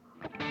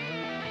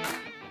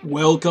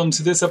Welcome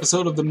to this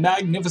episode of the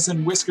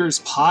Magnificent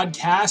Whiskers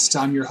podcast.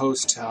 I'm your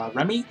host,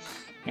 Remy,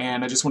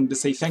 and I just wanted to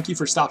say thank you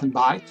for stopping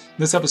by. In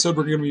this episode,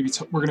 we're going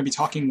to be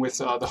talking with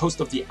the host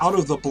of the Out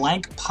of the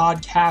Blank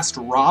podcast,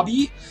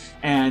 Robbie,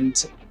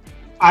 and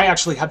I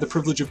actually had the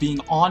privilege of being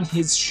on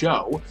his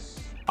show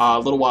a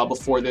little while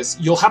before this.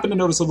 You'll happen to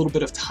notice a little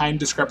bit of time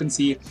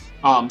discrepancy,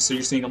 so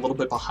you're seeing a little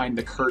bit behind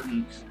the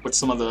curtain with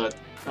some of the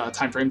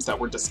time frames that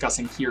we're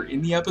discussing here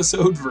in the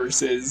episode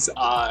versus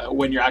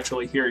when you're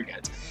actually hearing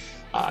it.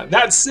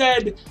 That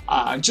said,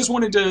 I just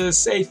wanted to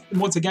say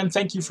once again,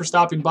 thank you for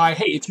stopping by.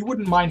 Hey, if you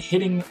wouldn't mind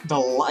hitting the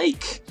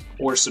like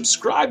or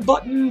subscribe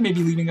button,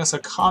 maybe leaving us a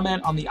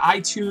comment on the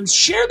iTunes,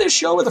 share this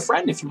show with a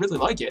friend if you really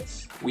like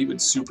it. We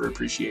would super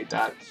appreciate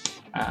that.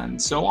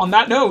 And so on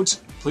that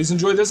note, please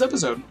enjoy this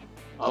episode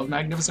of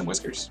Magnificent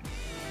Whiskers.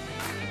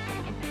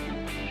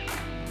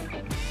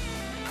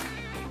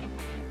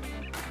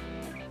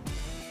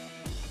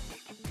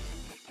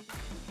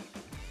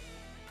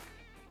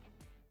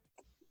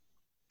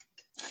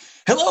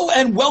 Hello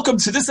and welcome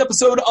to this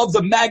episode of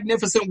the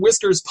Magnificent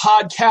Whiskers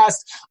podcast.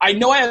 I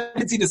know I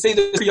haven't seen to say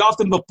this pretty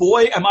often, but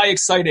boy, am I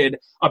excited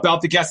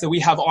about the guest that we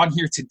have on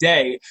here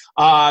today.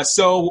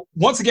 So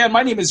once again,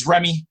 my name is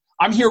Remy.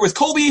 I'm here with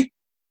Colby.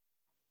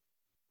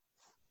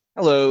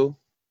 Hello.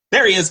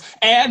 There he is.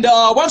 And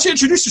why don't you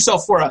introduce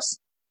yourself for us?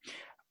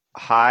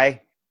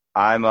 Hi,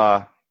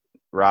 I'm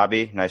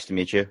Robbie. Nice to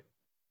meet you.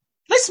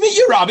 Nice to meet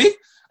you, Robbie.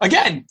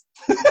 Again.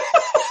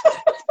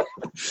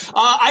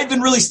 I've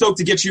been really stoked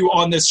to get you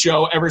on this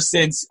show ever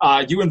since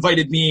you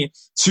invited me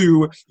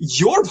to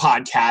your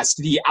podcast,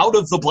 the Out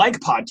of the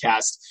Blank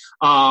podcast.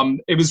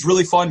 It was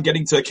really fun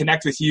getting to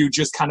connect with you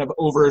just kind of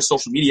over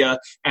social media,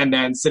 and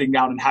then sitting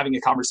down and having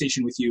a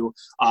conversation with you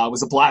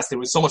was a blast. It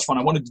was so much fun.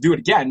 I wanted to do it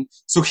again.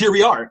 So here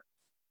we are.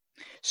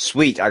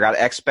 Sweet. I got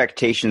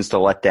expectations to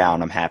let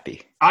down. I'm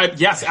happy.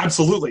 Yes,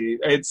 absolutely.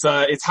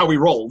 It's how we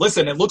roll.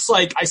 Listen, it looks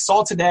like I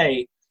saw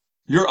today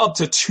you're up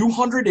to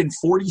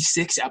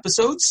 246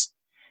 episodes.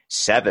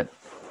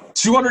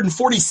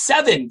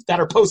 247 that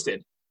are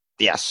posted.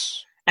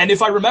 Yes. And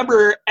if I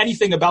remember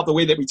anything about the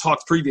way that we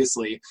talked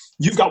previously,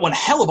 you've got one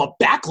hell of a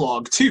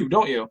backlog too,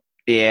 don't you?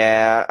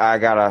 Yeah,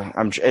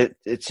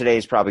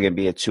 today's probably going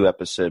to be a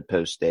 2-episode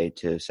post day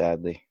too,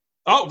 sadly.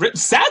 Oh,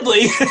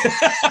 sadly?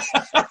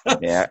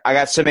 Yeah, I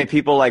got so many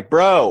people like,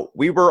 bro,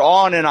 we were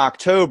on in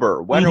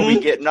October. When are we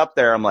getting up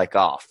there? I'm like,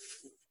 oh,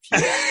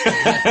 yeah,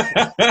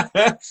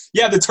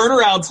 the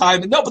turnaround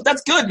time. No, but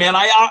that's good, man.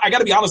 I got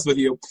to be honest with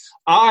you.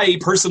 I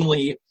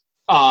personally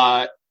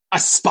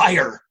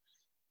aspire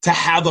to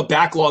have a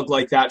backlog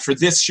like that for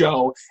this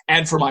show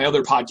and for my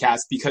other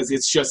podcast, because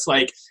it's just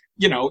like,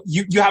 you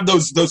have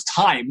those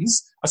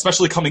times,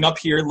 especially coming up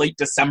here late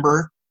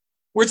December,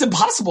 where it's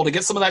impossible to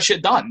get some of that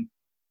shit done.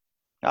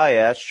 Oh,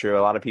 yeah, that's true.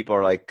 A lot of people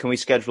are like, can we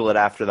schedule it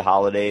after the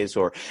holidays?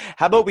 Or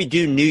how about we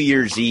do New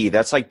Year's Eve?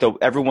 That's like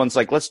everyone's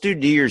like, let's do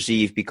New Year's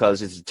Eve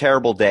because it's a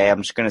terrible day.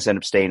 I'm just going to end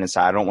up staying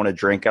inside. I don't want to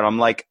drink. And I'm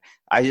like,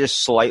 I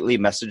just slightly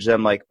message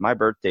them like, my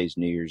birthday's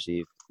New Year's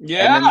Eve.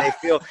 Yeah. And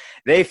then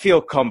they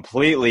feel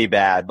completely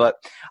bad. But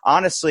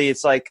honestly,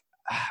 it's like,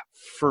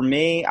 for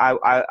me,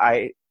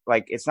 I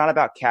like, it's not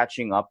about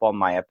catching up on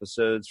my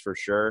episodes for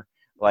sure.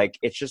 Like,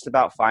 it's just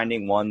about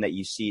finding one that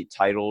you see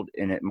titled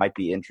and it might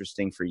be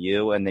interesting for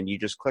you, and then you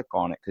just click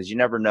on it because you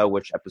never know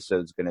which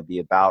episode's going to be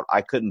about.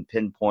 I couldn't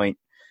pinpoint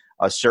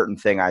a certain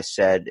thing I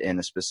said in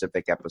a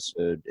specific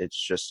episode.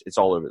 It's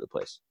all over the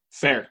place.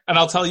 Fair. And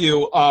I'll tell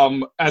you,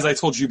 as I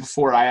told you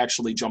before I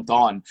actually jumped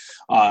on,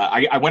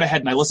 I went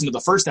ahead and I listened to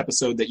the first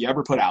episode that you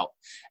ever put out,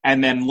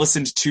 and then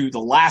listened to the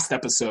last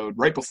episode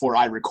right before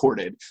I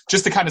recorded,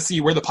 just to kind of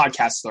see where the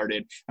podcast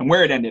started and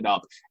where it ended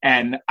up.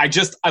 And I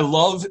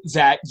love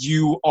that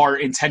you are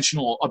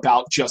intentional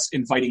about just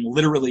inviting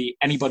literally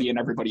anybody and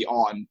everybody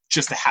on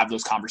just to have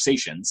those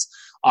conversations.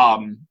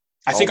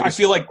 I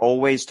feel like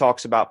always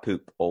talks about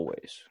poop,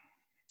 always.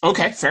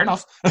 Okay, fair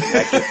enough.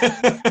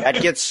 that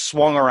gets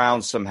swung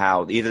around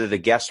somehow. Either the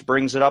guest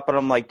brings it up, and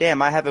I'm like,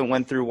 damn, I haven't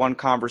went through one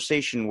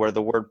conversation where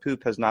the word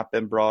poop has not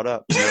been brought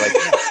up. And you're like,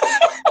 yeah.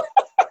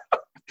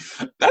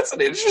 That's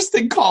an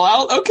interesting call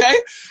out. Okay.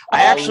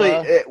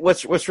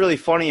 What's really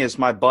funny is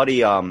my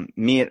buddy, the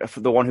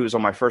one who was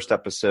on my first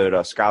episode,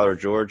 Skylar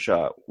George,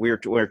 we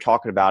were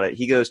talking about it.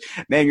 He goes,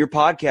 man, your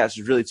podcast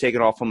is really taking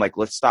off. I'm like,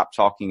 let's stop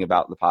talking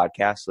about the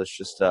podcast. Let's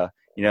just,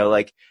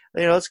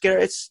 let's get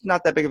it. It's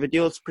not that big of a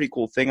deal. It's a pretty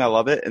cool thing. I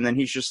love it. And then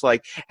he's just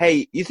like,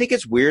 hey, you think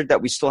it's weird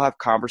that we still have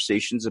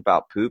conversations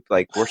about poop?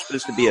 Like, we're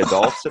supposed to be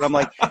adults. And I'm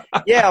like,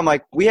 yeah,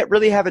 we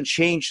really haven't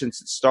changed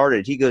since it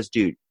started. He goes,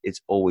 dude,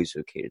 it's always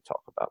okay to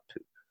talk about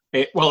poop.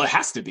 It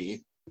has to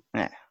be.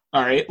 Yeah.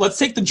 All right, let's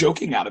take the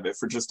joking out of it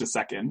for just a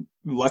second.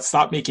 Let's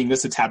stop making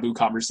this a taboo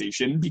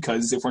conversation,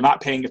 because if we're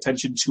not paying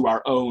attention to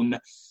our own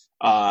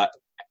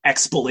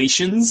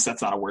expilations,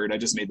 that's not a word, I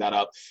just made that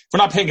up. If we're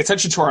not paying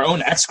attention to our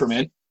own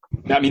excrement,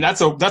 I mean, that's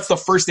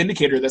the first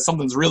indicator that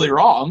something's really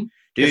wrong.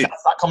 Dude, if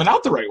that's not coming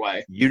out the right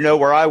way. You know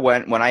where I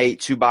went when I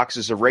ate 2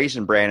 boxes of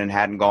Raisin Bran and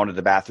hadn't gone to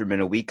the bathroom in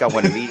a week? I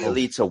went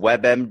immediately to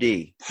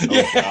WebMD. Oh,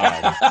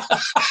 yeah.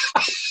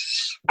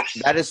 God.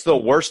 That is the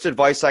worst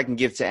advice I can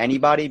give to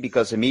anybody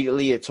because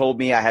immediately it told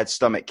me I had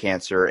stomach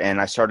cancer, and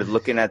I started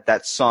looking at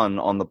that sun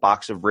on the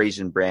box of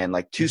Raisin Bran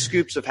like 2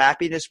 scoops of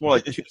happiness, more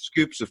like 2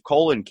 scoops of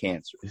colon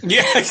cancer.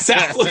 Yeah,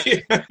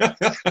 exactly.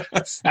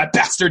 That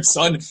bastard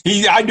son.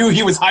 I knew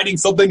he was hiding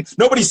something.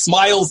 Nobody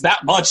smiles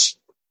that much.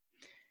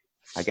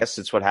 I guess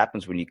it's what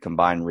happens when you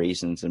combine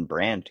raisins and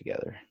bran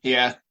together.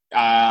 Yeah,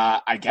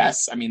 I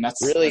guess. I mean,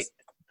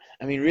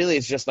 really,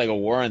 it's just like a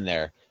war in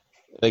there.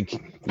 Like,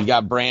 you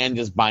got bran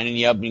just binding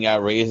you up, and you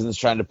got raisins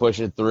trying to push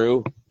it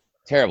through.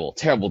 Terrible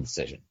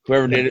decision.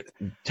 Whoever did it,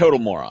 total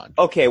moron.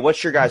 Okay,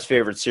 what's your guys'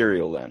 favorite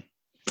cereal then?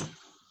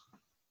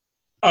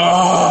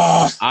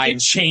 It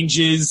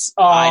changes.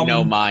 I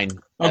know mine.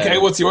 Okay,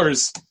 what's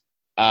yours?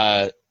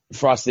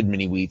 Frosted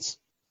Mini Wheats.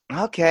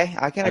 Okay,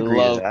 I can agree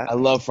with that. I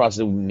love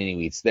Frosted Mini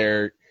Wheats.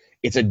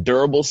 It's a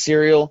durable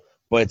cereal,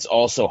 but it's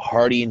also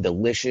hearty and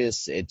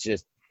delicious.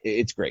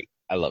 It's great.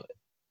 I love it.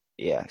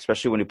 Yeah,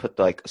 especially when you put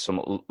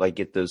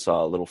get those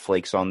little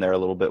flakes on there a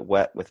little bit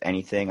wet with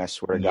anything. I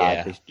swear to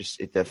God,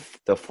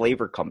 the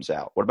flavor comes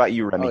out. What about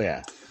you, Remy?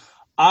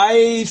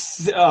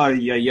 Oh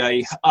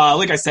yeah.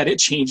 Like I said, it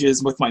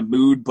changes with my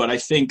mood, but I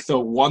think the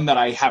one that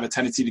I have a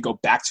tendency to go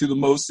back to the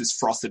most is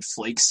Frosted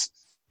Flakes.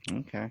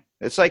 Okay.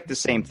 It's like the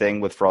same thing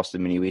with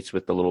Frosted Mini Wheats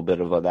with a little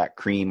bit of that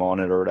cream on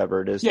it or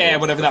whatever it is. Yeah,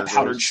 whatever that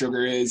powdered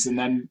sugar is. And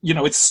then,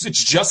 it's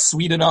just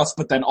sweet enough,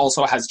 but then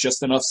also has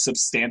just enough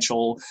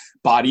substantial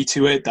body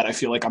to it that I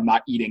feel like I'm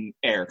not eating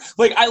air.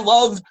 Like, I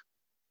love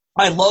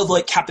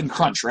like Captain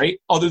Crunch, right?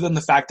 Other than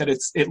the fact that it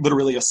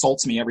literally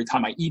assaults me every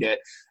time I eat it.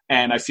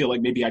 And I feel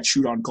like maybe I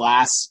chewed on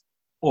glass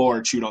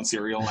or chewed on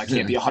cereal, and I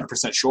can't be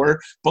 100%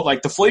 sure. But,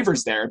 like, the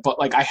flavor's there. But,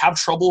 like, I have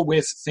trouble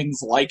with things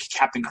like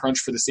Captain Crunch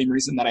for the same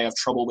reason that I have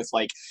trouble with,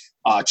 like,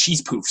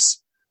 cheese poofs.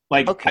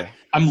 Like, okay.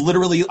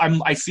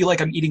 I feel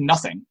like I'm eating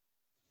nothing.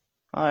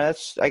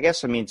 It's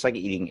like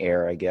eating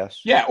air, I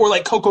guess. Yeah, or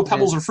like Cocoa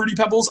Pebbles or Fruity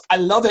Pebbles. I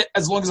love it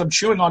as long as I'm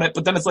chewing on it,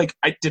 but then it's like,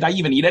 did I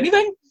even eat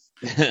anything?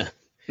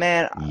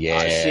 Man,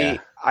 yeah. See,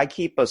 I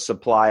keep a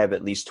supply of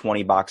at least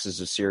 20 boxes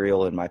of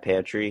cereal in my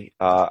pantry.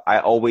 I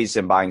always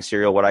am buying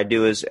cereal. What I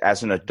do is,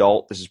 as an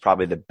adult, this is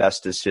probably the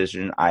best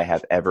decision I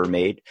have ever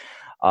made.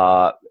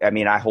 I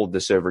hold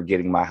this over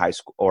getting my high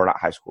school, or not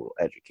high school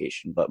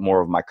education, but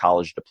more of my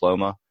college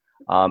diploma.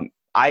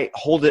 I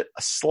hold it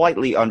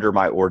slightly under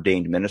my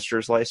ordained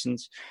minister's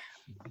license.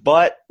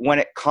 But when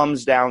it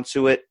comes down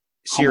to it,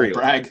 cereal.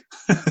 Brag.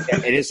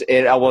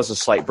 It was a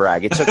slight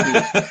brag. It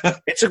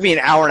took me an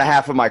hour and a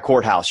half of my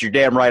courthouse. You're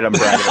damn right I'm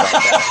bragging about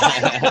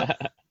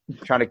that.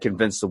 Trying to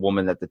convince the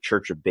woman that the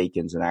Church of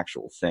Bacon's an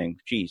actual thing.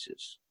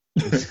 Jesus.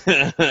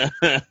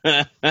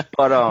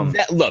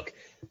 But look,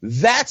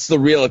 that's the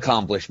real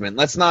accomplishment.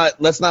 Let's not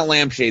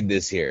lampshade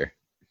this here.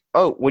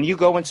 Oh, when you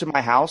go into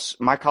my house,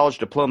 my college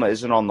diploma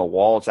isn't on the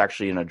wall. It's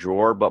actually in a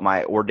drawer, but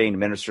my ordained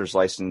minister's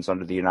license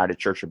under the United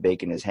Church of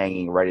Bacon is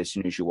hanging right as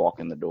soon as you walk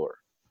in the door.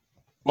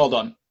 Well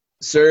done.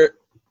 Sir,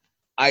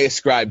 I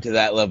ascribe to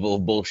that level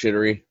of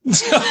bullshittery.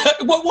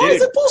 Why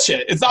is it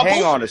bullshit? It's not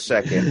Hang bullshit. on a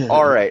second.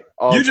 All right.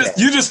 Okay.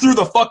 You just threw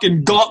the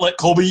fucking gauntlet,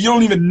 Colby. You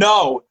don't even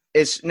know.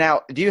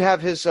 Do you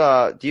have his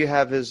what do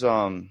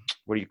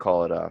you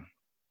call it?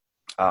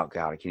 Oh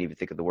God, I can't even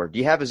think of the word. Do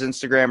you have his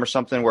Instagram or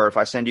something where if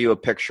I send you a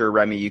picture,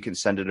 Remy, you can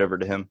send it over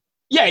to him?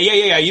 Yeah.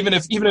 Even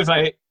if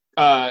I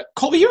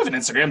Colby, you have an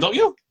Instagram, don't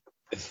you?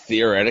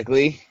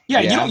 Theoretically.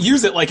 Yeah, you don't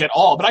use it like at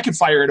all, but I could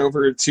fire it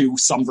over to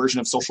some version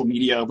of social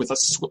media with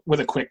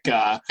a quick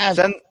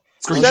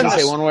screenshot.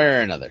 Say one way or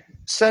another.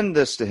 Send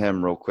this to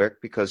him real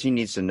quick because he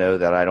needs to know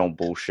that I don't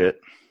bullshit.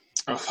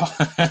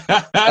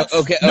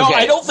 Okay. No,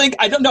 I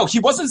don't know. He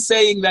wasn't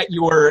saying that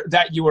your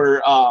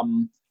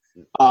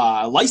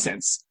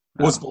license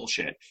was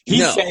bullshit.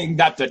 He's saying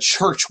that the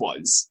church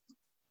was.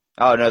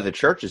 Oh no, the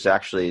church is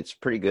it's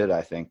pretty good,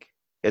 I think.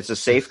 It's a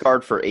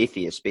safeguard for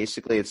atheists.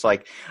 Basically, it's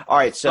like, all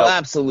right, so. Well,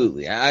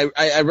 absolutely. I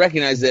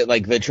recognize that,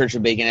 like, the Church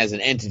of Bacon as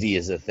an entity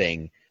is a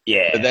thing.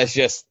 Yeah. But that's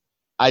just,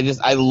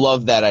 I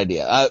love that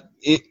idea.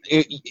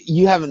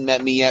 You haven't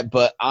met me yet,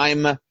 but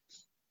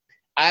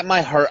at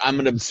my heart, I'm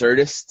an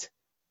absurdist.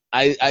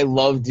 I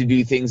love to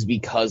do things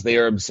because they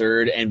are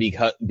absurd and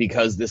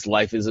because this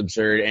life is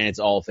absurd and it's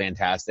all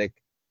fantastic.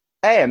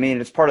 Hey,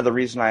 it's part of the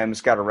reason I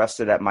almost got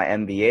arrested at my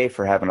MBA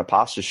for having a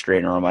pasta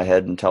strainer on my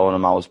head and telling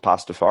them I was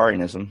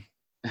Pastafarianism.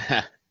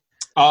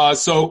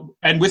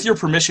 And with your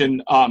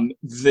permission,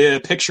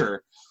 the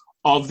picture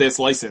of this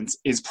license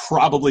is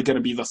probably going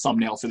to be the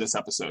thumbnail for this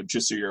episode,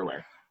 just so you're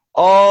aware.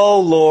 Oh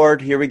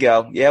Lord, here we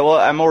go. Yeah, well,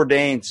 I'm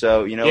ordained,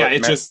 so you know. Yeah,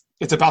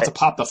 it's about to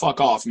pop the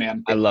fuck off,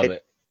 man. I love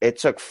it. It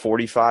took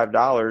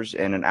 $45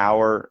 and an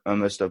hour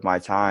almost of my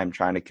time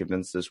trying to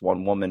convince this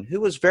one woman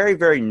who was very,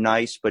 very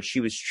nice, but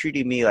she was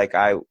treating me like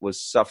I was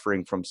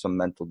suffering from some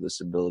mental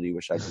disability,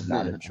 which I did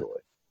not enjoy.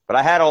 But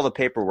I had all the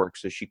paperwork,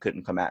 so she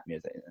couldn't come at me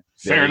with anything.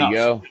 Fair enough. You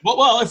go.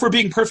 Well, if we're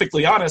being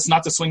perfectly honest,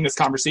 not to swing this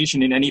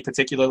conversation in any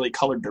particularly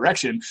colored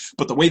direction,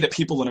 but the way that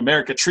people in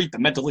America treat the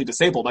mentally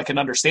disabled, I can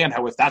understand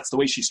how if that's the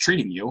way she's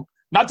treating you,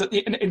 not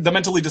the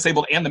mentally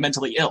disabled and the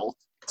mentally ill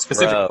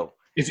specifically. Bro,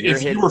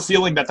 If you were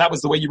feeling that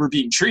was the way you were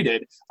being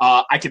treated,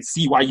 I could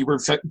see why you were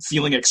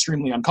feeling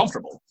extremely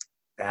uncomfortable.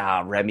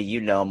 Remy,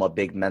 you know I'm a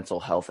big mental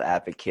health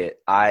advocate.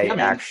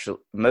 Actually,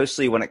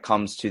 mostly when it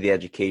comes to the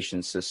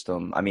education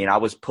system, I mean, I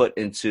was put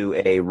into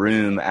a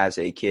room as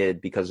a kid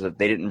because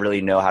they didn't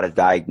really know how to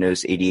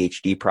diagnose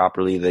ADHD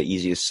properly. The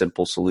easiest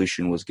simple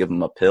solution was give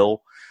them a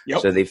pill.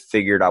 Yep. So they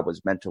figured I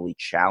was mentally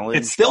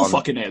challenged. It still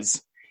fucking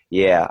is.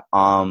 Yeah.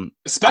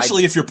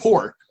 Especially if you're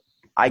poor.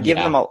 I give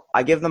them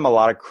a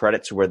lot of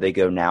credit to where they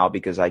go now,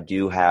 because I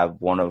do have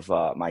one of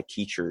my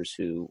teachers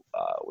who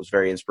was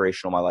very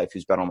inspirational in my life,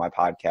 who's been on my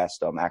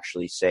podcast,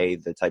 actually say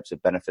the types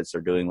of benefits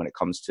they're doing when it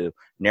comes to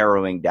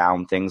narrowing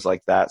down things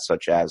like that,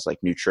 such as like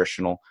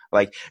nutritional.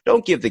 Like,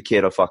 don't give the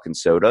kid a fucking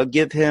soda.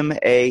 Give him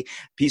a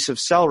piece of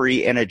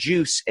celery and a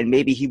juice, and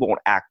maybe he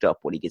won't act up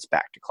when he gets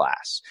back to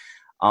class.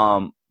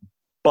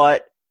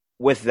 But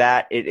with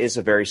that, it is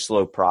a very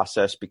slow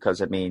process,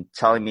 because, I mean,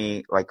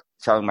 telling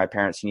my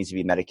parents he needs to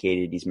be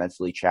medicated, he's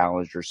mentally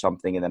challenged or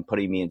something, and then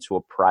putting me into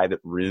a private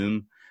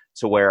room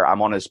to where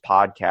I'm on his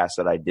podcast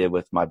that I did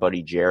with my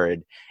buddy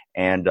Jared,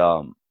 and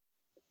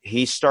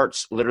he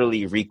starts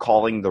literally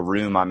recalling the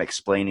room I'm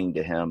explaining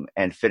to him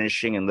and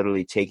finishing and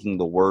literally taking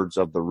the words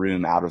of the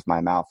room out of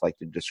my mouth, like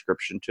the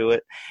description to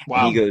it.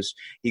 Wow. And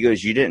he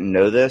goes, you didn't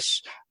know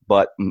this,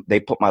 but they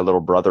put my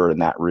little brother in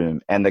that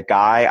room. And the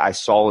guy I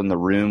saw in the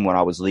room when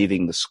I was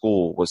leaving the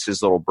school was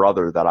his little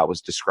brother that I was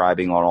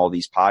describing on all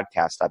these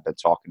podcasts I've been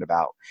talking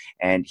about.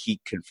 And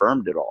he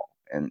confirmed it all.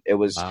 And it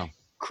was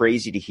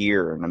crazy to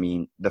hear. And I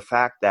mean, the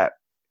fact that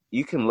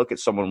you can look at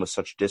someone with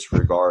such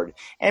disregard,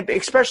 and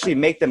especially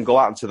make them go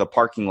out into the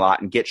parking lot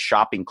and get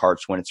shopping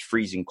carts when it's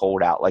freezing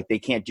cold out. Like, they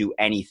can't do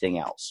anything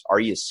else. Are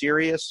you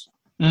serious?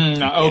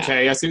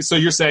 Okay, I see. So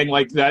you're saying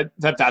like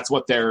that's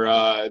what their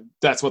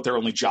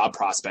only job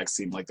prospects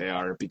seem like they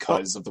are,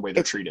 because of the way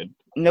they're treated.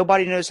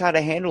 Nobody knows how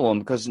to handle them,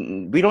 because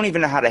we don't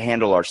even know how to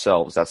handle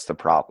ourselves. That's the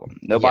problem.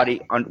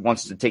 Nobody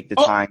wants to take the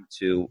time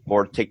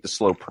or take the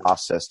slow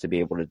process to be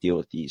able to deal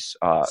with these.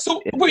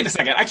 So wait a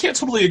second. I can't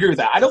totally agree with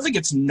that. I don't think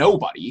it's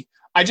nobody.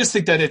 I just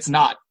think that it's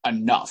not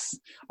enough.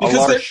 Because a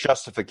large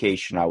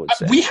justification, I would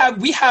say. We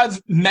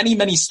have many,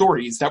 many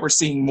stories that we're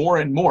seeing more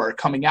and more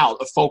coming out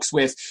of folks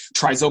with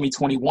trisomy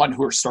 21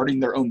 who are starting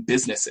their own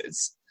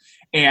businesses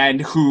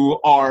and who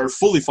are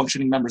fully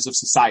functioning members of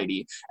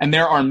society. And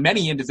there are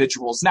many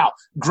individuals. Now,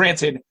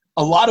 granted,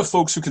 a lot of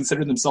folks who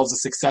consider themselves a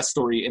success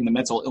story in the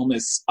mental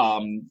illness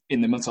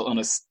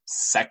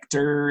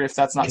sector, if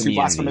that's not too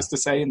blasphemous to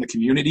say, in the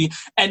community,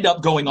 end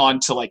up going on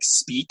to like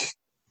speak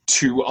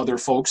to other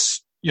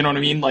folks. You know what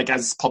I mean? Like,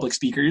 as public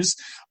speakers.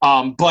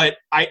 But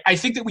I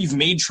think that we've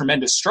made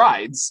tremendous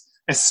strides,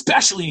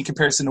 especially in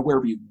comparison to where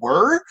we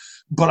were.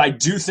 But I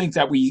do think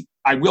that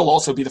I will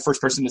also be the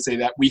first person to say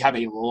that we have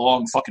a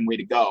long fucking way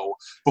to go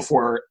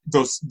before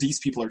these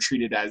people are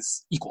treated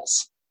as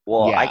equals.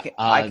 Well, yeah,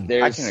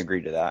 I can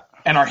agree to that.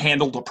 And are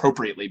handled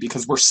appropriately,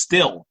 because we're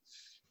still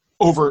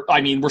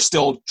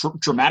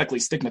dramatically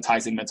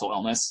stigmatizing mental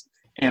illness,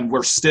 and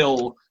we're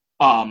still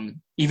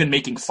even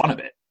making fun of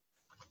it.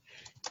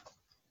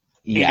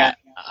 Yeah.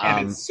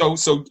 And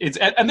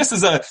this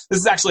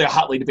is actually a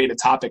hotly debated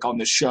topic on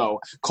this show.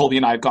 Colby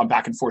and I have gone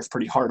back and forth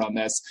pretty hard on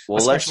this.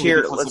 Well, let's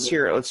hear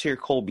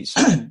Colby's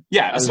side.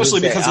 Yeah, especially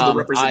because of the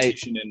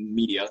representation in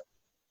media.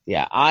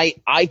 Yeah, I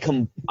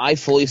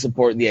fully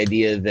support the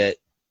idea that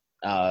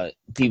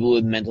people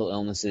with mental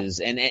illnesses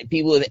and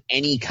people with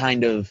any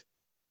kind of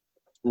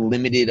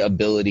limited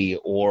ability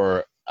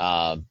or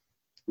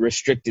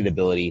restricted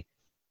ability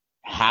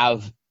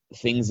have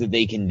things that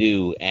they can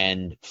do,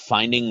 and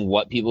finding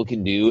what people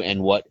can do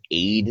and what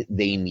aid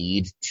they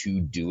need to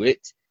do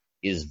it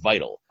is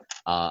vital.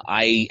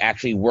 I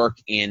actually work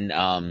in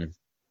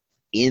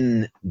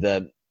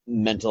the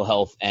mental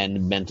health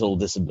and mental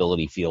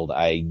disability field.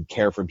 I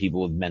care for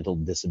people with mental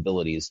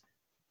disabilities,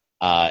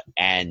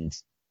 and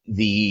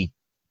the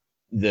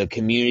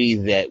community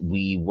that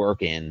we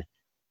work in,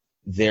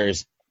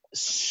 there's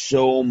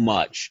so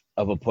much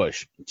of a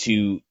push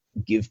to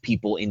give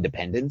people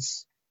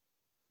independence.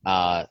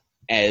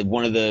 And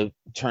one of the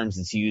terms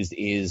that's used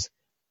is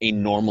a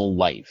normal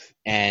life,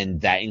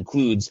 and that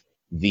includes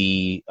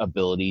the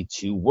ability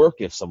to work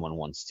if someone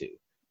wants to.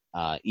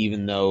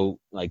 Even though,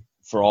 like,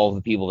 for all of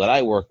the people that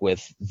I work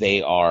with,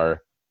 they are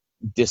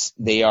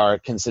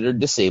considered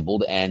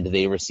disabled and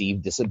they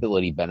receive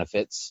disability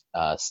benefits,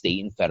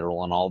 state and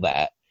federal and all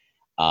that.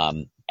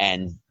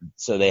 And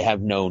so they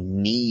have no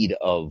need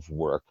of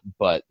work,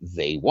 but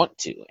they want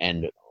to.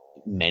 And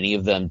many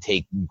of them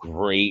take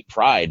great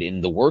pride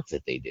in the work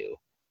that they do.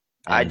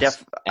 And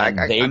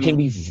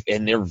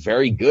they're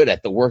very good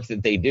at the work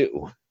that they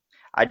do.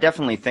 I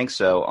definitely think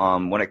so.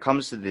 When it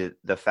comes to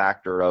the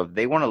factor of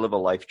they want to live a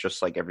life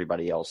just like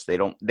everybody else, they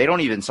don't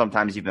even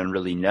sometimes even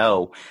really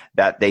know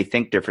that they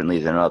think differently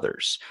than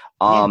others.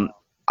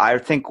 I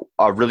think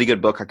a really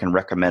good book I can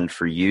recommend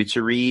for you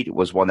to read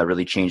was one that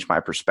really changed my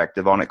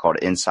perspective on it, called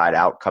Inside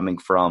Out,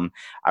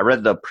 I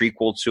read the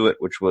prequel to it,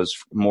 which was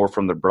more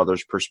from the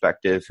brother's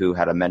perspective, who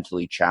had a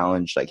mentally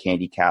challenged, like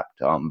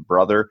handicapped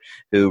brother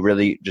who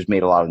really just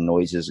made a lot of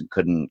noises and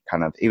couldn't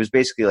it was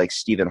basically like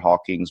Stephen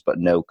Hawking's, but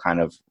no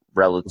kind of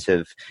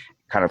relative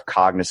kind of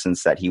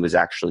cognizance that he was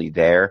actually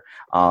there.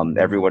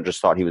 Everyone just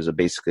thought he was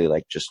basically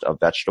like just a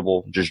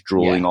vegetable, just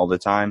drooling all the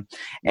time.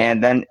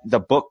 And then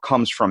the book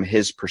comes from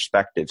his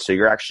perspective. So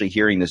you're actually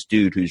hearing this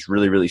dude who's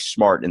really, really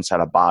smart inside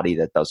a body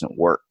that doesn't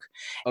work.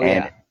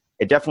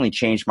 It definitely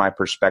changed my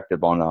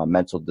perspective on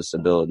mental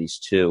disabilities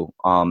too.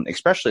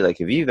 Especially like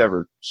if you've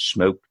ever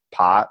smoked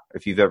pot,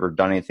 if you've ever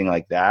done anything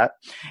like that,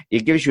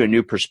 it gives you a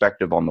new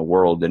perspective on the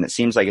world. And it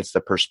seems like it's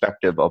the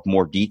perspective of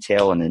more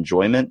detail and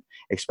enjoyment,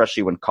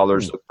 especially when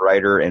colors look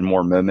brighter and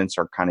more moments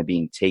are kind of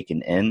being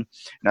taken in.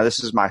 Now,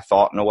 this is my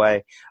thought in a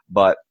way,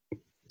 but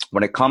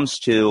when it comes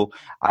to,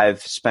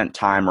 I've spent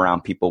time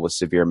around people with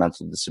severe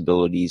mental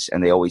disabilities,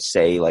 and they always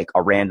say like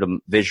a random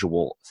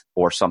visual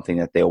or something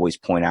that they always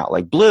point out,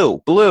 like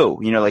blue,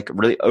 like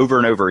really over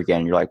and over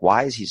again. You're like,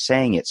 why is he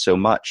saying it so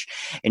much?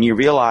 And you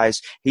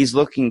realize he's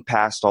looking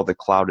past all the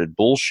clouded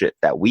bullshit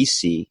that we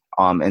see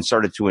and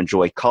started to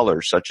enjoy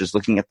colors, such as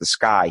looking at the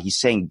sky. He's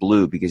saying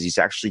blue because he's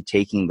actually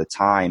taking the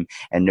time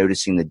and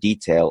noticing the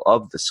detail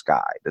of the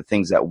sky, the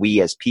things that we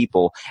as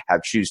people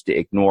have choose to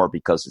ignore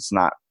because it's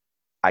not,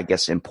 I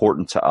guess,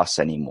 important to us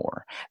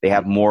anymore. They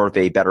have more of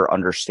a better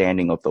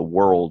understanding of the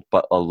world,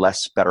 but a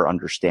less better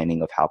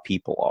understanding of how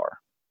people are.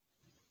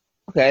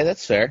 Okay,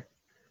 that's fair.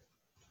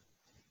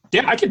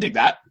 Yeah, I can dig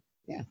that.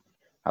 Yeah.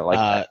 I like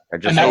that.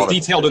 And that's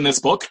detailed in this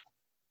book?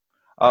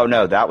 Oh,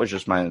 no, that was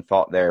just my own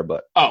thought there.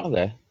 But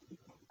okay.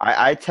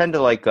 I tend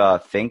to like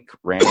think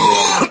randomly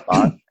on the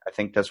spot. I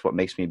think that's what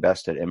makes me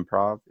best at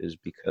improv, is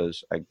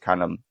because I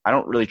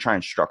don't really try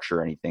and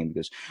structure anything,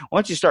 because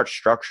once you start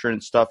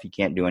structuring stuff, you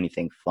can't do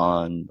anything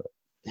fun.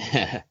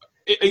 But.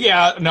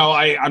 Yeah, no,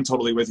 I'm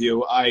totally with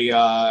you.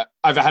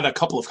 I've had a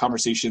couple of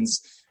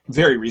conversations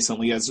very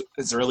recently, as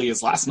early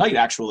as last night,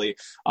 actually,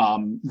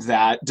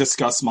 that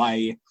discuss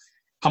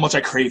how much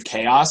I crave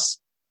chaos.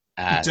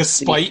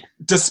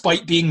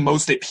 Despite being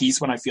most at peace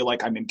when I feel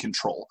like I'm in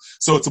control.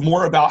 So it's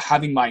more about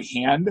having my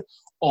hand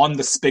on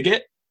the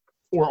spigot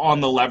or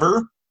on the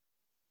lever.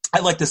 I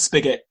like the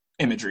spigot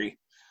imagery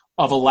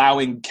of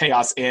allowing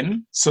chaos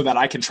in so that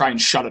I can try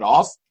and shut it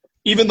off,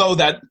 even though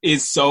that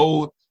is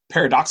so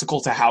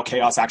paradoxical to how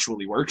chaos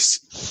actually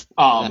works.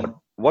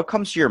 What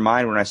comes to your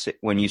mind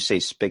when you say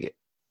spigot?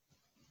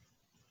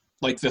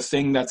 Like the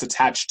thing that's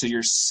attached to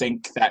your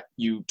sink that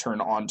you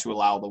turn on to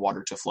allow the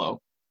water to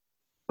flow.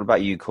 What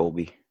about you,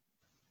 Colby?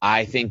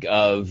 I think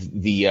of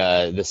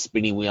the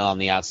spinning wheel on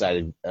the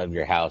outside of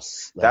your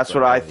house. That's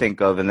what I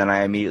think of, and then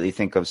I immediately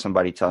think of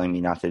somebody telling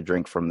me not to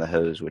drink from the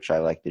hose, which I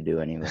like to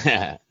do anyway.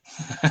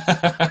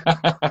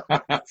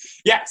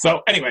 Yeah.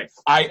 So anyway,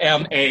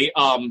 I'm a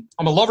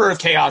lover of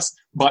chaos,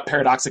 but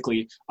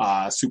paradoxically,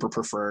 super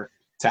prefer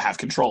to have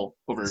control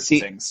over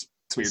things.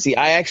 It's weird. See,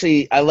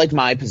 I like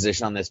my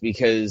position on this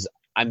because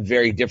I'm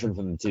very different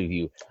from the two of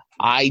you.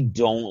 I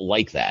don't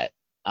like that.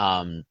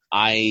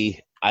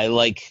 I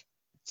like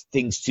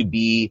things to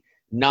be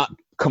not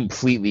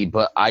completely,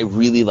 but I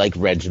really like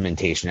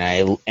regimentation.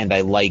 And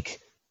I like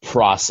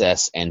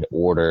process and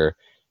order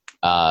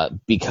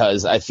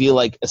because I feel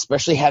like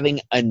especially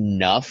having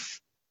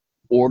enough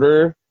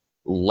order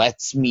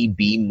lets me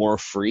be more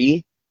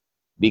free,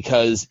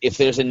 because if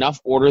there's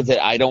enough order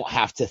that I don't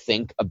have to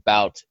think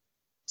about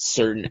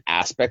certain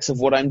aspects of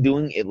what I'm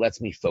doing, it lets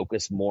me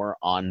focus more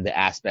on the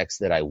aspects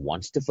that I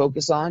want to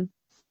focus on.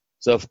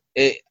 So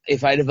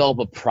if I develop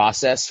a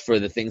process for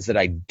the things that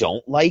I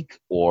don't like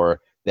or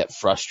that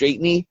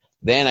frustrate me,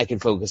 then I can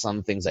focus on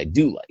the things I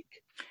do like.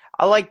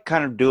 I like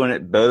kind of doing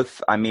it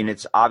both. I mean,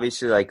 it's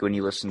obviously like when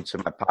you listen to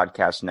my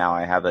podcast now,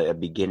 I have a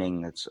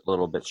beginning that's a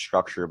little bit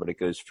structured, but it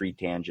goes free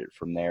tangent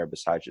from there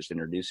besides just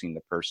introducing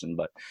the person.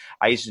 But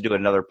I used to do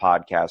another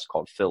podcast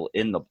called Fill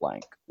in the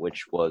Blank,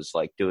 which was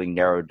like doing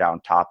narrowed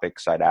down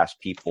topics. I'd ask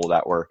people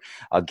that were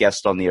a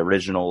guest on the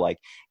original, like,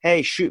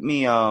 hey, shoot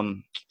me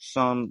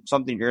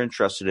something you're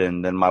interested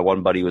in. Then my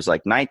one buddy was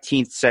like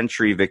 19th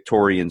century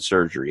Victorian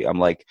surgery. I'm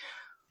like,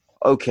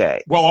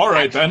 okay. Well, all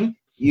right then.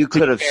 You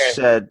could have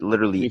said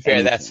literally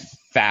anything. That's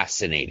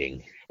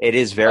fascinating. It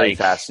is very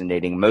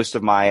fascinating. Most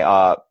of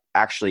my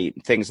actually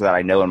things that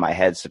I know in my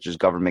head, such as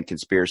government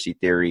conspiracy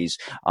theories,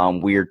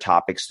 weird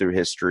topics through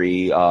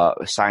history,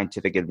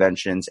 scientific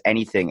inventions,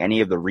 any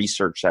of the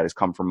research that has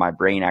come from my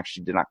brain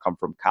actually did not come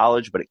from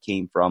college, but it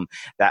came from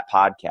that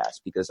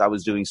podcast, because I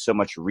was doing so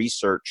much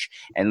research,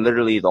 and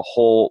literally the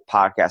whole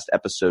podcast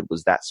episode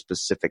was that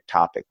specific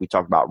topic. We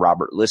talked about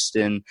Robert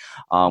Liston.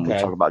 We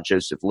talked about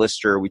Joseph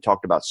Lister. We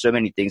talked about so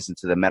many things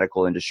into the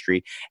medical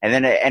industry. And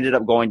then it ended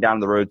up going down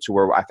the road to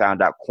where I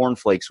found out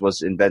cornflakes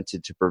was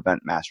invented to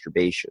prevent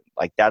masturbation.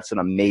 Like, that's an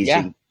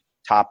amazing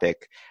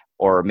topic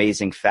or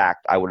amazing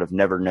fact I would have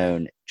never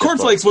known.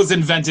 Cornflakes was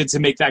invented to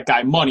make that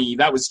guy money.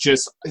 That was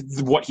just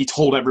what he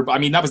told everybody. I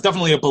mean, that was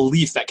definitely a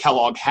belief that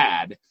Kellogg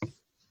had.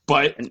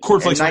 But In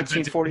cornflakes were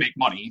invented to 1940 make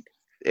money.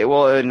 in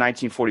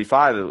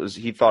 1945,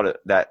 he thought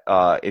that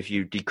if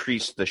you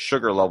decrease the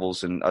sugar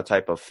levels in a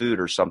type of food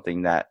or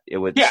something, that it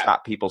would Yeah.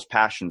 stop people's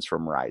passions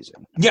from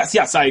rising.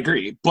 Yes, I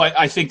agree. But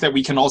I think that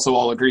we can also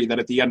all agree that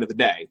at the end of the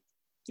day,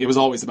 it was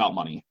always about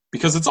money,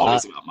 because it's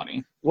always about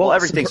money. Well,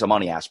 everything's a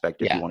money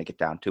aspect if Yeah. you want to get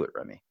down to it,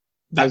 Remy.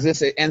 I was gonna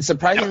say, and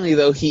surprisingly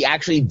though, he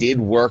actually did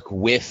work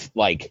with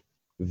like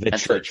the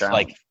That's the church.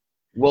 challenge. Like,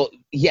 well,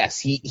 yes,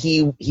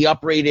 he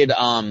operated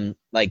I'm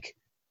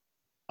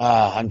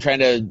trying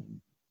to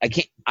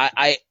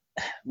I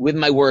with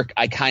my work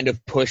I kind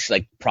of push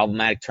like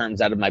problematic terms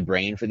out of my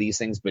brain for these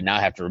things, but now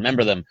I have to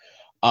remember them.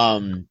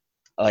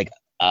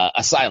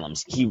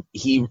 Asylums.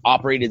 He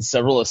operated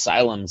several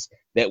asylums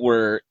that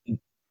were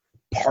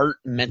part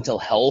mental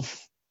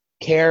health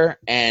care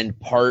and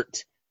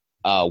part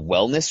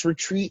wellness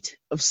retreat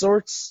of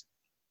sorts.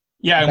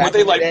 Yeah, and Back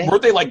in the day? were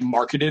they like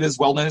marketed as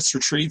wellness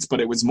retreats, but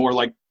it was more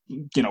like,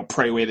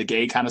 pray away the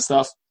gay kind of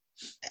stuff?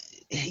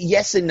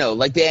 Yes and no.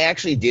 Like, they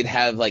actually did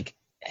have like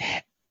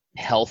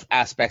health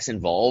aspects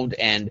involved,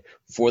 and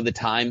for the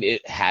time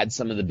it had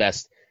some of the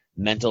best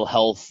mental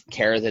health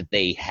care that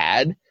they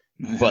had,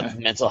 but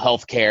mental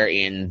health care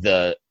in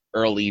the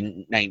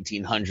early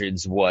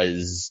 1900s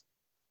was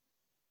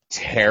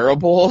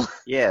terrible.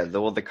 Yeah,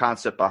 the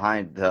concept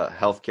behind the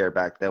healthcare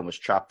back then was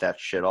chop that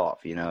shit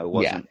off. It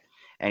wasn't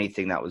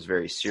anything that was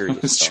very serious.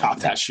 Just chop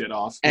that shit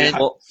off. And,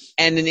 Yeah.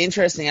 and an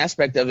interesting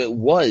aspect of it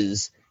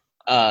was,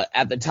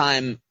 at the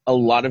time, a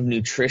lot of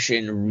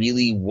nutrition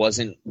really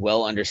wasn't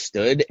well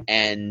understood,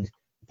 and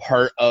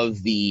part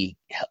of the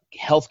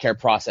healthcare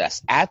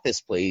process at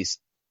this place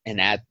and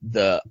at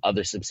the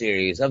other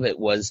subsidiaries of it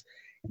was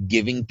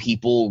giving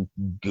people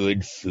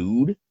good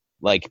food,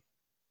 like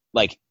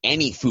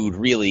any food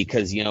really,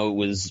 because it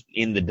was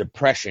in the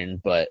Depression,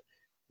 but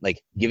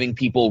like giving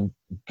people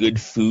good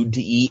food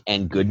to eat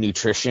and good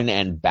nutrition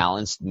and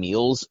balanced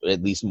meals,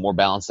 at least more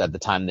balanced at the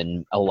time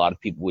than a lot of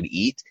people would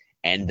eat.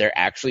 And there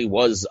actually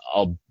was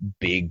a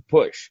big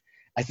push.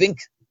 I think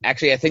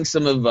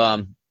some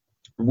of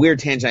weird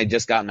tangent I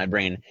just got in my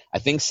brain. I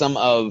think some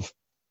of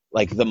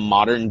like the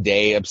modern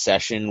day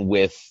obsession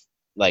with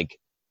like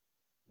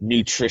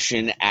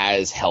nutrition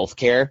as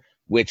healthcare,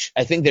 which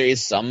I think there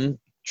is some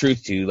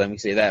truth to, let me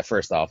say that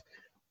first off,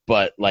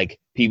 but like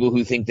people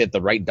who think that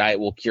the right diet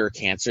will cure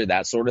cancer,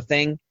 that sort of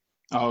thing,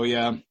 Oh,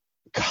 yeah.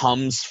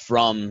 comes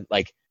from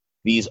like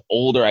these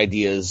older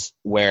ideas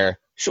where,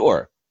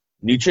 sure,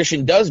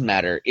 nutrition does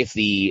matter if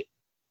the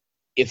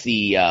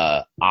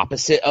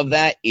opposite of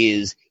that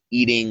is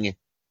eating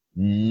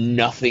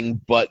nothing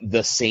but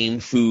the same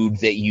food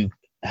that you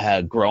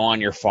grow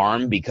on your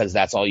farm because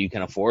that's all you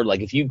can afford.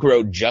 Like if you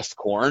grow just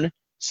corn,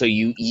 so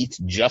you eat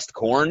just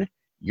corn,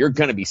 you're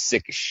gonna be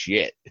sick as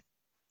shit.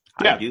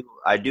 Yeah.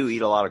 I do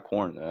eat a lot of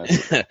corn, though.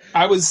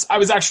 I was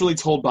actually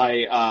told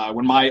by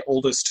when my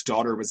oldest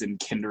daughter was in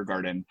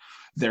kindergarten,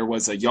 there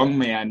was a young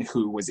man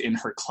who was in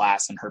her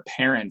class, and her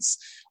parents,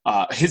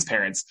 his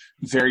parents,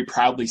 very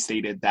proudly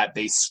stated that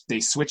they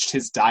switched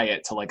his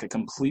diet to like a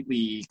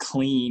completely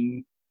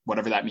clean,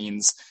 whatever that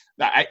means.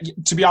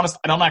 To be honest,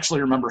 I don't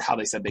actually remember how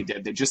they said they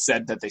did. They just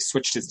said that they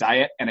switched his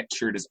diet and it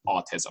cured his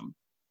autism.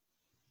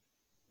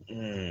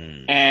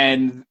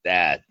 And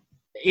That.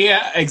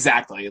 yeah,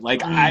 exactly. Like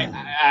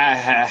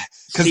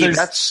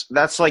because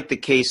that's like the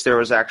case. There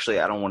was actually,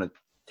 I don't want to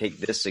take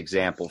this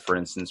example, for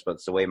instance, but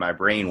it's the way my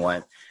brain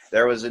went.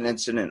 There was an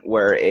incident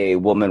where a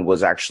woman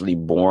was actually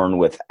born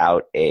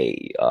without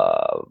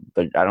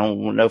but I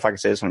don't know if I can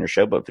say this on your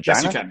show, but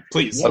vagina. yes, you can.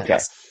 Please. Yeah. Okay.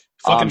 Yes.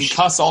 Fucking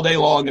cuss all day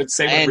long and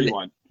say whatever And- you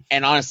want.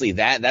 And honestly,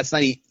 that's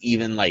not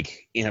even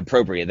like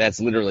inappropriate.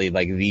 That's literally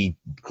like the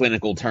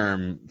clinical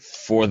term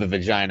for the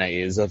vagina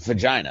is a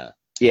vagina.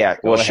 Yeah,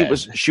 well, Go ahead.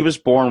 she was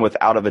born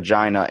without a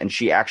vagina, and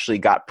she actually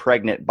got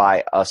pregnant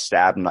by a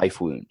stab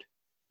knife wound.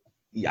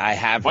 Yeah, I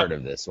have What? heard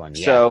of this one.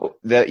 Yeah. So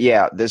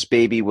this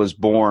baby was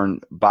born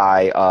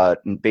by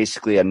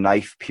basically a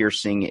knife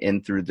piercing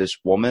in through this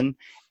woman,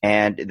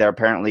 and there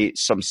apparently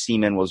some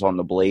semen was on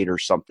the blade or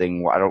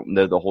something. I don't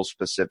know the whole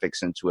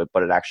specifics into it,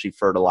 but it actually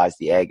fertilized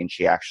the egg, and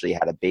she actually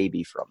had a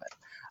baby from it.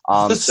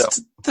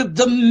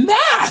 The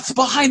math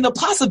behind the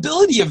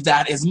possibility of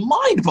that is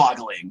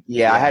mind-boggling.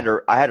 Yeah, I had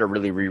to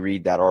really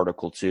reread that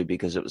article too,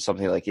 because it was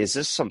something like, is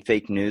this some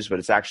fake news? But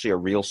it's actually a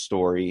real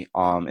story.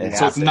 So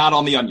it's not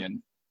on the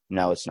Onion.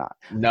 No, it's not.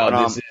 No,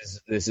 But,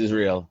 this is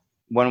real.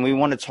 when we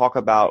want to talk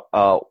about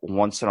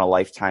once in a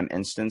lifetime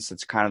instance,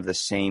 it's kind of the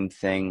same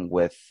thing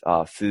with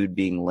food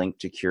being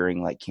linked to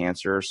curing like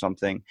cancer or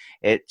something.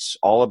 It's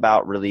all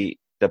about really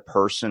the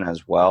person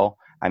as well.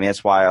 I mean,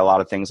 that's why a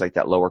lot of things like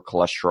that lower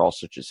cholesterol,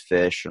 such as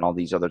fish and all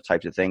these other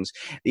types of things,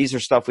 these are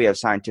stuff we have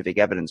scientific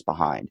evidence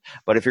behind.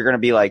 But if you're going to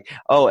be like,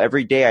 oh,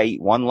 every day I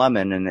eat one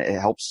lemon and it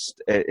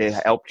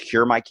helped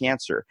cure my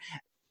cancer,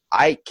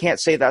 I can't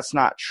say that's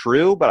not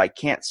true, but I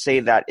can't say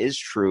that is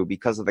true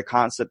because of the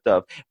concept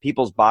of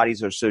people's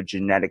bodies are so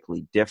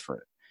genetically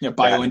different. Yeah,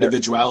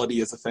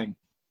 bioindividuality is a thing.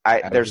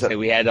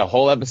 We had a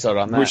whole episode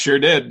on that. We sure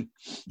did.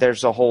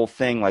 There's a whole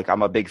thing, like,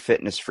 I'm a big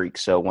fitness freak,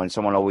 so when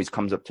someone always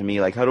comes up to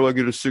me like, how do I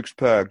get a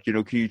six-pack,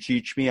 can you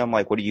teach me? I'm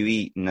like, what do you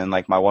eat? And then,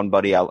 like, my one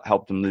buddy, I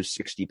helped him lose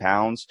 60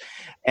 pounds,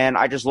 and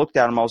I just looked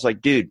at him, I was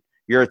like, dude,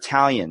 you're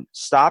Italian,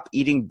 stop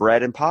eating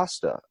bread and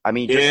pasta. I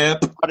mean,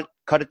 just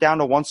cut it down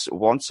to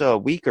once a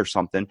week or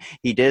something.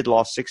 He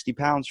lost 60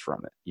 pounds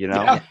from it,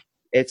 Yeah.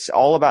 It's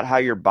all about how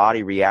your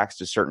body reacts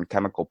to certain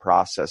chemical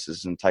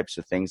processes and types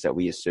of things that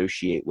we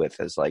associate with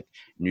as, like,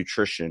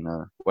 nutrition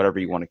or whatever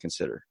you want to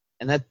consider.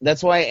 And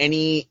that's why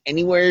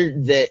anywhere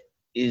that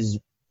is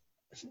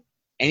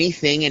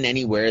anything and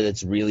anywhere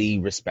that's really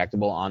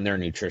respectable on their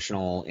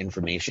nutritional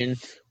information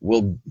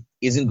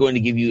isn't going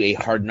to give you a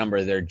hard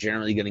number. They're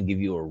generally going to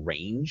give you a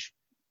range.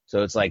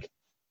 So it's like,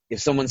 if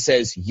someone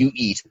says you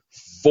eat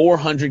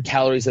 400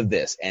 calories of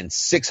this and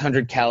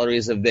 600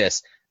 calories of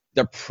this,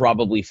 they're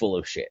probably full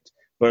of shit.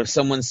 But if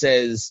someone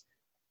says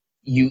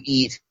you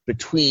eat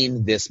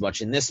between this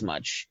much and this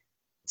much,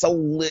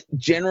 it's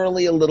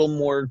generally a little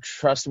more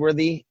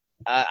trustworthy.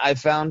 I've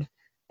found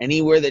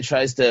anywhere that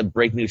tries to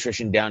break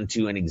nutrition down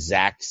to an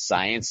exact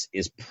science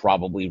is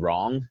probably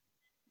wrong.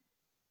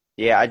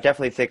 Yeah, I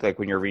definitely think, like,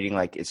 when you're reading,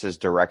 like, it says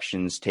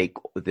directions, take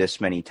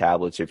this many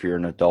tablets if you're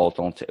an adult,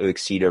 don't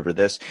exceed over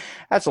this.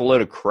 That's a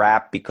load of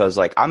crap because,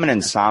 like, I'm an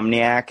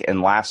insomniac,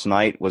 and last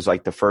night was,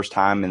 like, the first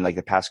time in, like,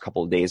 the past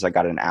couple of days I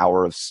got an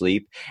hour of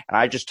sleep, and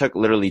I just took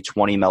literally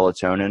 20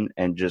 melatonin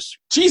and just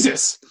 –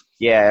 Jesus!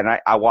 Yeah, and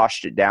I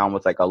washed it down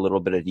with, like, a little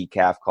bit of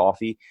decaf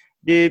coffee.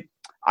 Dude,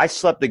 I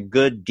slept a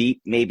good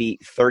deep maybe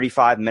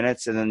 35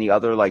 minutes, and then the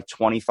other, like,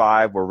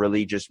 25 were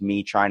really just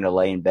me trying to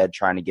lay in bed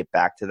trying to get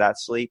back to that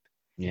sleep.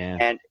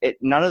 Yeah. And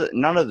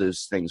none of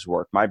those things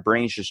work. My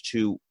brain's just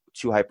too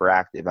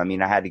hyperactive. I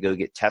mean, I had to go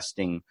get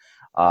testing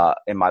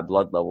in my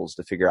blood levels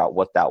to figure out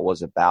what that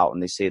was about.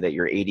 And they say that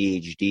your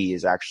ADHD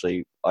is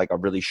actually, like, a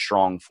really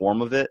strong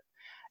form of it.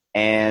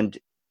 And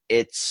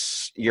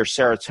it's your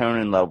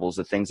serotonin levels,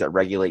 the things that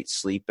regulate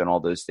sleep and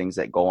all those things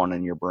that go on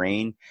in your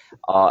brain,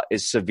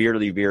 is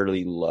severely,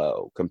 severely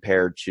low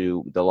compared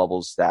to the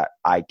levels that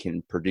I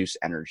can produce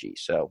energy.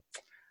 So,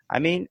 I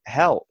mean,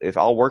 hell, if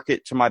I'll work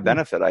it to my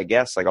benefit, I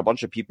guess. Like, a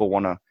bunch of people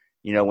want to,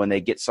 when they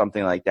get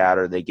something like that,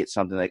 or they get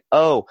something like,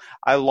 oh,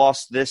 I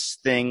lost this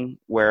thing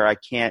where I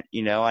can't,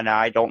 and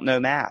I don't know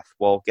math.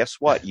 Well, guess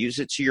what? Use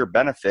it to your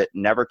benefit.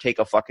 Never take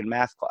a fucking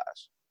math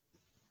class.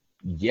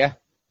 Yeah.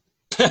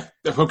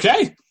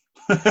 Okay.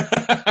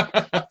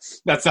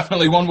 That's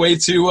definitely one way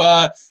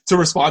to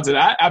respond to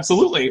that.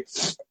 Absolutely.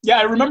 Yeah,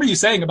 I remember you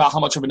saying about how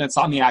much of an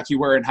insomniac you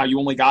were and how you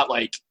only got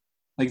like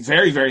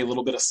very, very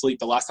little bit of sleep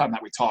the last time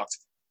that we talked.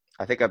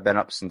 I think I've been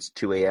up since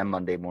 2 a.m.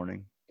 Monday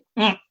morning.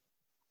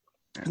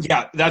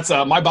 Yeah, that's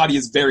my body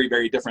is very,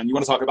 very different. You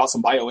want to talk about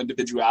some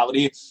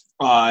bio-individuality?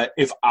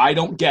 If I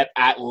don't get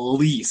at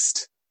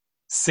least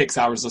 6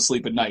 hours of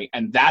sleep at night,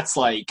 and that's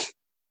like,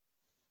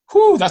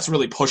 that's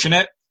really pushing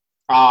it.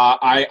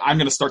 I'm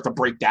going to start to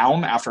break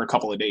down after a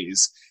couple of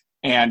days.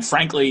 And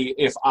frankly,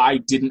 if I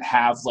didn't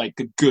have like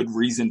a good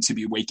reason to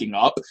be waking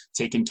up,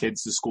 taking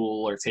kids to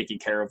school or taking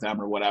care of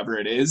them or whatever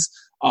it is,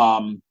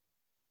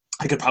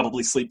 I could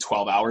probably sleep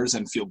 12 hours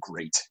and feel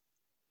great.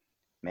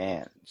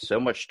 Man, so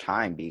much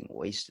time being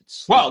wasted.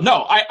 Well,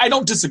 no, I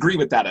don't disagree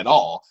with that at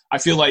all. I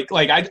feel like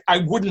I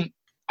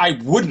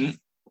wouldn't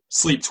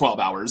sleep 12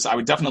 hours. I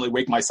would definitely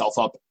wake myself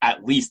up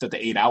at least at the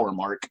 8-hour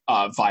mark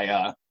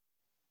via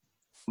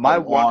my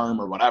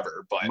alarm or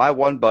whatever. But my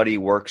one buddy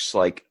works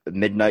like a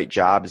midnight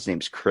job. His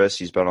name's Chris.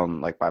 He's been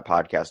on like my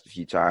podcast a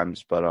few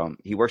times, but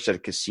he works at a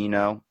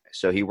casino.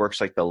 So he works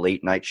like the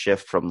late night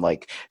shift from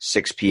like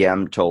 6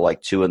 p.m. till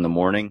like 2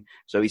 a.m.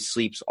 So he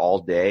sleeps all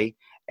day.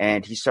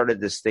 And he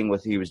started this thing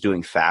he was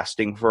doing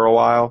fasting for a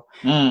while.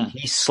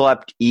 He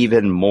slept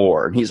even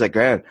more. And he's like,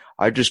 man,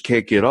 I just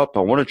can't get up. I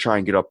want to try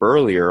and get up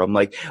earlier. I'm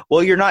like,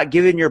 well, you're not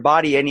giving your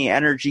body any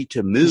energy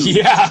to move.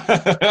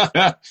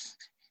 Yeah.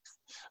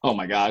 Oh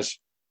my gosh.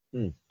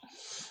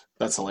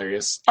 That's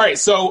hilarious. All right.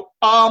 So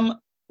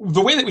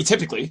the way that we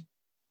typically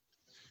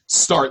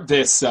start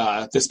this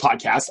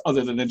podcast,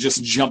 other than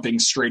just jumping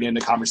straight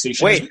into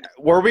conversation. Wait,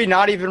 were we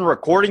not even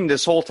recording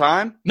this whole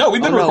time? No,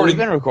 we've been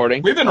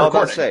recording. We've been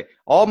recording. Say,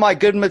 all my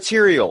good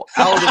material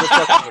out of the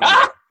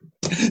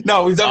fucking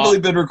No, we've definitely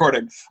been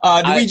recording.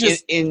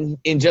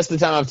 In just the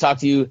time I've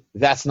talked to you,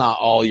 that's not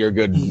all your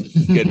good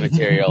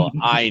material.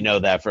 I know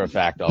that for a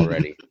fact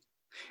already.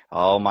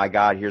 Oh my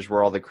God! Here's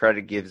where all the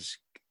credit gives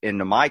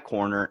into my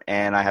corner,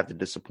 and I have to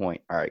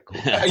disappoint. All right,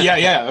 cool.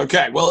 Yeah.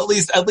 Okay. Well, at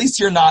least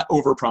you're not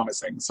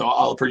over-promising, so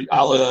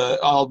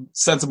I'll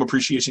send some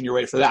appreciation your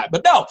way for that.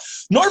 But no,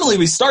 normally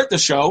we start the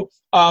show,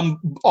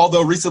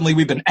 although recently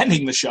we've been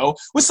ending the show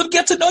with some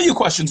get-to-know-you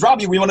questions.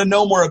 Robbie, we want to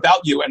know more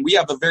about you, and we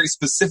have a very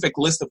specific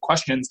list of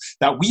questions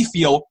that we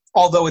feel,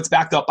 although it's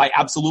backed up by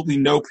absolutely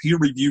no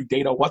peer-reviewed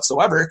data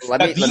whatsoever,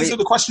 these are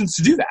the questions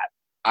to do that.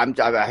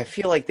 I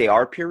feel like they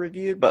are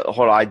peer-reviewed, but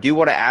hold on. I do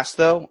want to ask,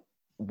 though,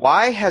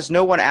 why has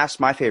no one asked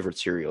my favorite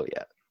cereal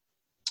yet?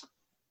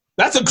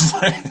 That's a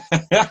great...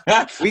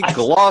 We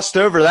glossed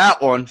over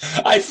that one.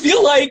 I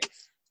feel like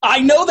I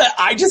know that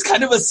I just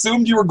kind of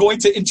assumed you were going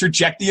to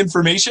interject the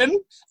information,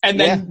 and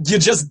then you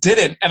just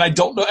didn't, and I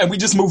don't know, and we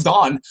just moved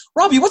on.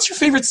 Robbie, what's your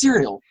favorite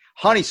cereal?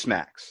 Honey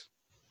Smacks.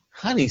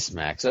 Honey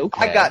Smacks,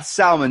 okay. I got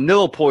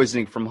salmonella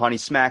poisoning from Honey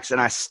Smacks,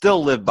 and I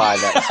still live by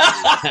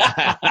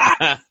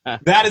that.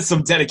 That is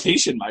some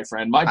dedication, my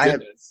friend. My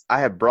goodness.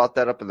 I have brought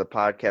that up in the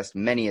podcast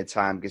many a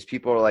time because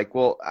people are like,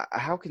 well,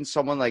 how can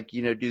someone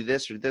do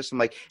this or this? I'm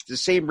like, it's the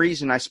same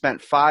reason I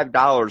spent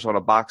 $5 on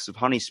a box of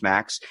Honey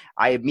Smacks.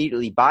 I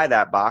immediately buy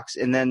that box,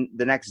 and then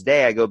the next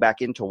day I go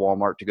back into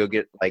Walmart to go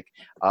get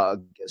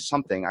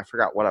something. I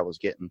forgot what I was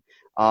getting.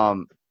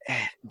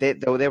 They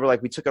were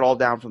like, we took it all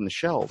down from the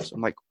shelves.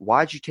 I'm like,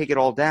 why'd you take it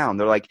all down?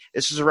 They're like,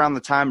 this is around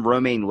the time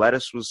romaine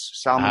lettuce was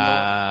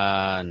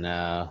salmonella.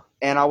 No.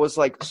 And I was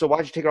like, so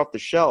why'd you take it off the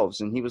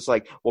shelves? And he was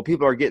like, well,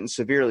 people are getting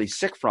severely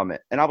sick from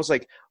it. And I was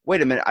like,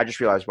 wait a minute. I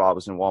just realized while I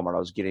was in Walmart, I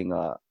was getting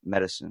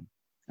medicine.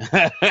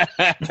 But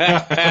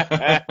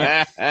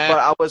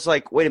I was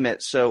like, wait a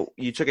minute. So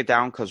you took it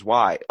down because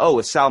why? Oh,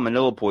 it's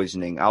salmonella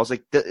poisoning. I was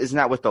like, isn't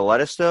that with the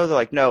lettuce though? They're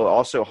like, no,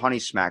 also Honey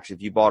Smacks.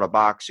 If you bought a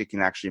box, it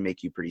can actually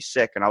make you pretty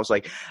sick. And I was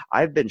like,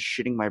 I've been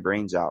shitting my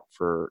brains out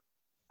for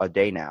a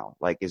day now.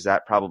 Like, is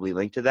that probably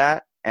linked to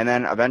that? And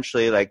then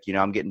eventually,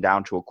 I'm getting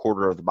down to a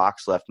quarter of the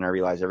box left, and I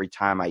realize every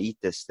time I eat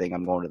this thing,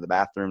 I'm going to the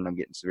bathroom and I'm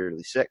getting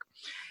severely sick.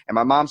 And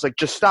my mom's like,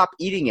 just stop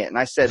eating it. And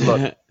I said,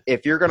 look,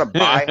 if you're going to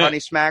buy Honey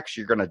Smacks,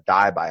 you're going to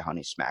die by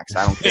Honey Smacks.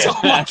 I don't care. Oh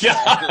my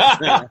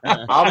God.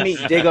 I'll meet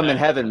Dig 'em in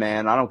heaven,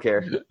 man. I don't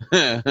care.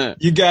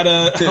 You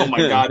gotta, oh my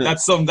God,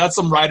 that's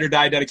some ride or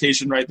die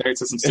dedication right there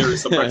to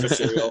some breakfast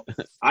cereal.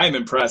 I am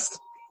impressed.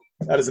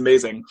 That is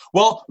amazing.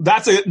 Well,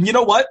 you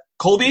know what,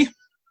 Colby?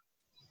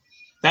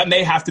 That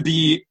may have to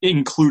be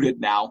included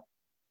now.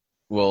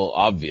 Well,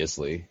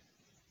 obviously.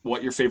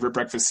 What your favorite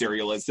breakfast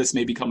cereal is. This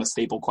may become a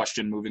staple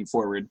question moving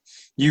forward.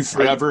 You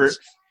forever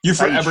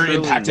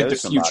impacted the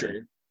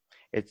future.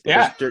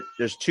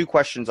 There's two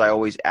questions I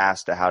always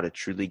ask to how to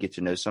truly get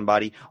to know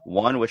somebody.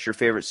 One, what's your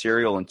favorite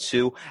cereal? And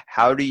two,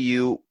 how do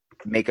you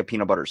make a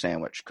peanut butter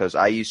sandwich? Because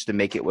I used to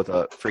make it with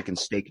a freaking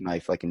steak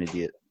knife like an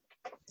idiot.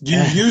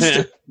 You used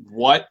to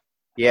what?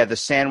 Yeah, the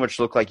sandwich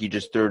looked like you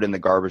just threw it in the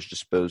garbage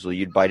disposal.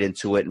 You'd bite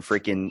into it, and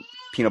freaking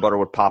peanut butter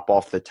would pop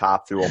off the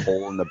top through a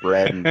hole in the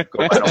bread and go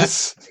right off the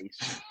face.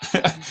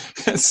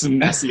 It's the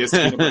messiest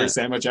peanut butter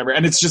sandwich ever.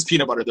 And it's just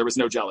peanut butter. There was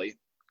no jelly.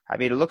 I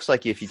mean, it looks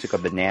like if you took a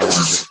banana and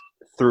just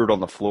threw it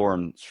on the floor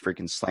and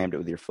freaking slammed it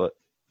with your foot.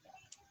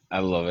 I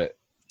love it.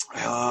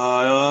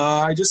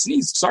 I just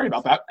sneezed. Sorry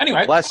about that.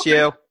 Anyway. Bless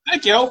you.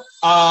 Thank you.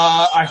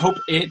 I hope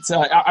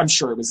I'm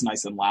sure it was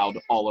nice and loud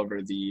all over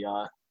the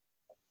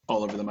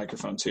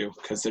microphone too,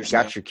 because there's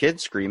your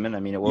kids screaming. I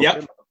mean, it will.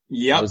 Yep.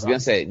 I was gonna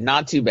say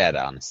not too bad,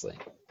 honestly.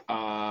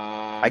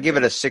 I give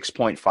it a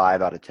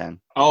 6.5 out of 10.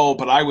 Oh,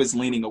 but I was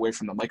leaning away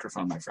from the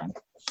microphone, my friend.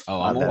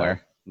 Oh, I'm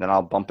aware. Then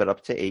I'll bump it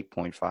up to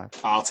 8.5.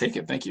 I'll take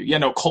it. Thank you. Yeah,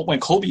 no. When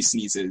Colby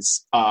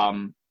sneezes,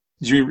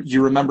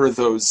 you remember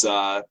those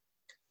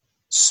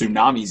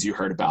tsunamis you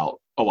heard about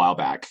a while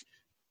back?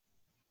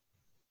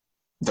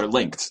 They're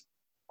linked.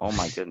 Oh,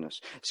 my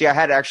goodness. See, I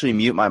had to actually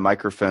mute my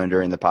microphone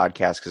during the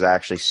podcast because I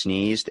actually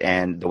sneezed,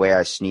 and the way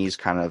I sneeze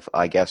kind of,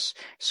 I guess,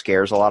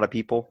 scares a lot of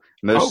people,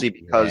 mostly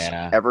because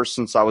ever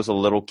since I was a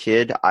little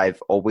kid,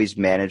 I've always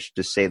managed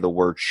to say the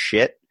word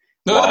shit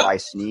while I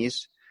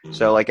sneeze.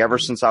 So, ever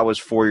since I was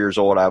 4 years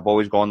old, I've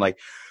always gone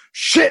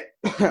shit!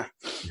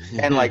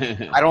 And,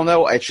 I don't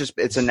know.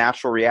 It's a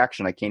natural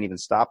reaction. I can't even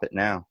stop it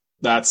now.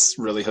 That's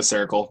really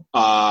hysterical.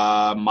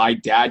 My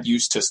dad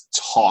used to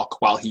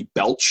talk while he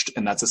belched,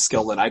 and that's a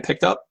skill that I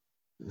picked up.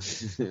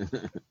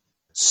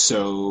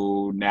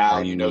 So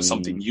now you know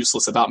something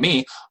useless about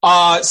me.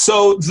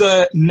 So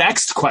the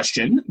next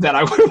question that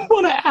I would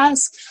want to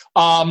ask,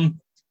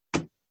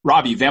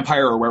 Robbie,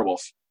 vampire or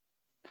werewolf?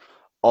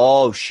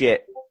 Oh,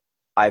 shit.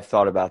 I've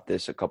thought about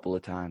this a couple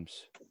of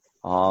times.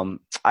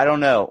 I don't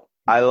know.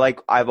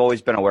 I've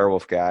always been a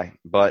werewolf guy,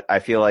 but I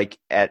feel like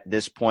at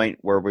this point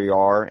where we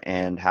are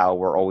and how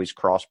we're always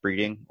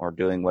crossbreeding or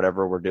doing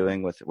whatever we're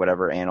doing with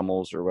whatever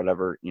animals or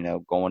whatever,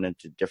 going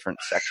into different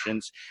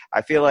sections,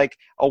 I feel like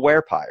a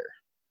werepire.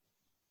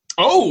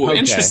 Oh, okay.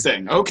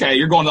 Interesting. Okay,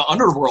 you're going the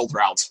underworld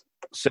route.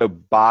 So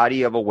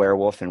body of a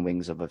werewolf and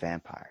wings of a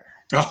vampire.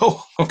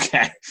 Oh,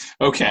 okay.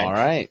 All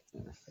right.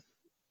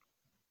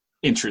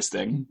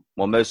 Interesting.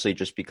 Well, mostly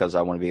just because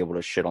I want to be able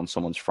to shit on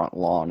someone's front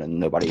lawn and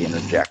nobody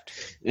interject.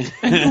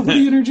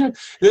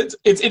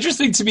 It's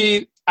interesting to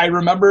me. I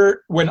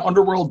remember when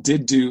Underworld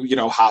did do,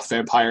 half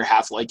vampire,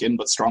 half lichen,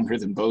 but stronger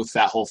than both,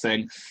 that whole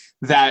thing,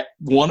 that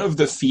one of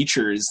the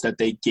features that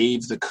they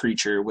gave the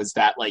creature was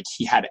that,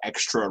 he had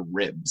extra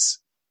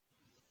ribs.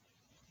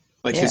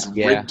 His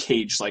rib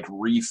cage,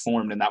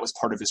 reformed, and that was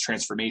part of his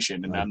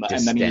transformation. And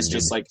then he was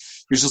just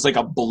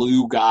a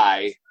blue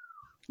guy.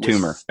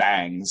 Tumor.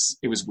 Fangs.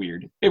 It was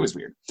weird.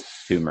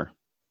 Tumor.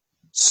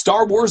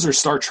 Star Wars or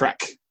Star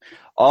Trek?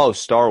 Oh,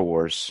 Star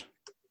Wars.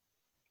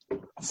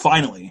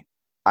 Finally.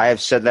 I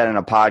have said that in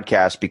a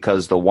podcast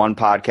because the one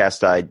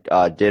podcast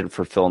I did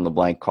for Fill in the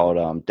Blank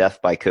called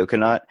Death by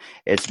Coconut,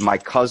 it's my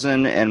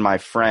cousin and my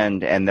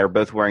friend, and they're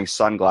both wearing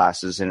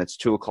sunglasses, and it's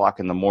 2:00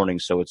 in the morning,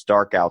 so it's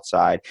dark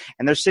outside.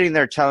 And they're sitting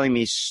there telling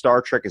me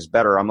Star Trek is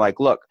better. I'm like,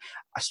 look,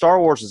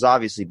 Star Wars is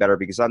obviously better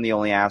because I'm the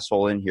only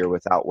asshole in here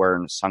without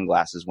wearing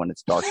sunglasses when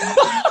it's dark out.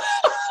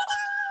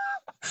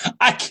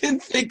 I can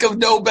think of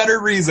no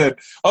better reason.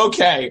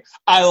 Okay,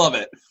 I love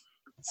it.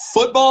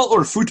 Football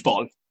or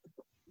football?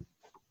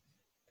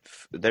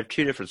 They're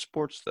two different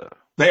sports, though.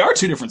 They are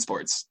two different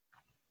sports.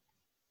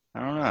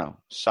 I don't know.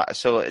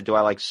 So do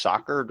I like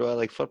soccer or do I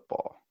like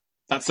football?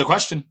 That's the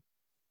question.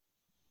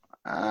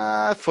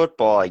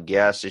 Football, I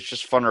guess. It's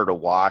just funner to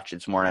watch.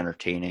 It's more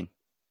entertaining.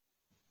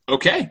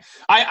 Okay.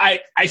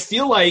 I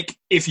feel like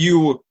if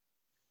you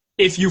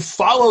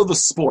follow the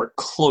sport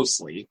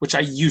closely, which I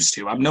used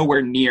to, I'm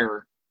nowhere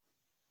near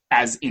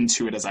as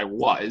into it as I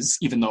was,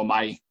 even though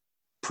my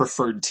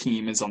preferred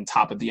team is on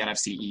top of the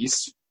NFC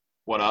East.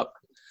 What up?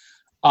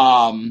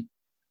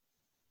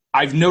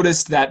 I've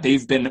noticed that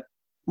they've been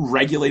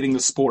regulating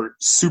the sport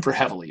super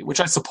heavily, which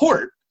I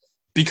support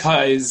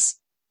because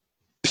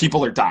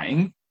people are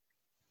dying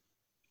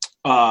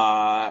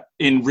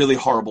in really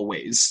horrible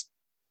ways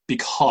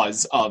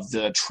because of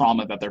the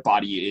trauma that their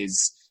body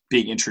is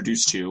being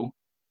introduced to.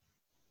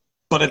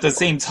 But at the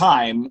same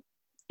time,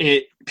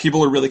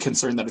 people are really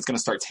concerned that it's going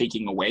to start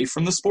taking away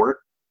from the sport.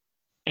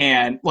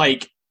 And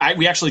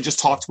we actually just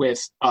talked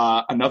with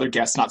another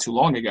guest not too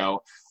long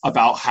ago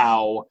about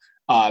how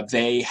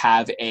they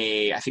have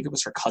I think it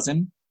was her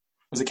cousin.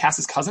 Was it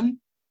Cass's cousin?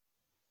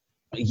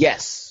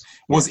 Yes.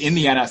 Was in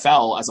the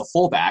NFL as a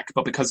fullback,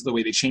 but because of the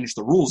way they changed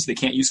the rules, they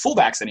can't use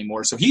fullbacks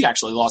anymore. So he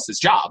actually lost his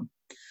job.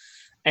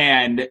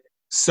 And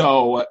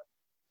so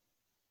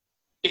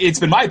it's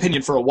been my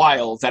opinion for a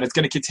while that it's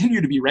going to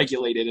continue to be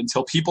regulated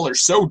until people are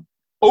so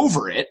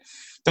over it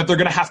that they're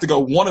going to have to go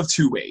one of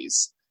two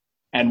ways.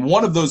 And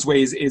one of those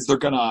ways is they're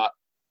going to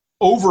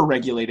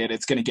over-regulate it.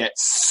 It's going to get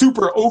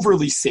super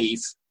overly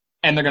safe,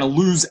 and they're going to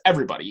lose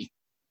everybody,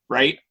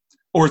 right?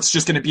 Or it's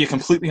just going to be a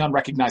completely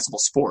unrecognizable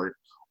sport.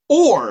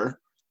 Or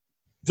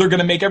they're going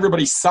to make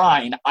everybody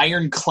sign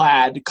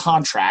ironclad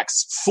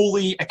contracts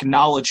fully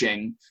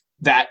acknowledging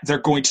that they're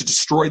going to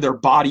destroy their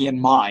body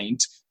and mind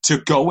to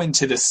go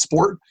into this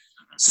sport,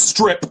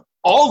 strip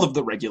all of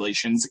the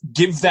regulations,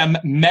 give them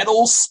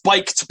metal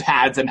spiked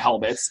pads and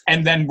helmets,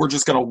 and then we're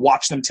just going to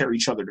watch them tear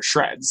each other to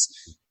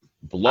shreds.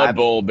 Blood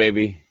Bowl,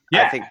 baby.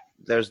 Yeah. I think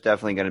there's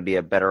definitely going to be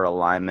a better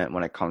alignment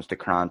when it comes to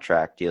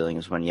contract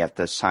dealings when you have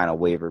to sign a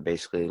waiver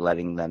basically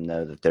letting them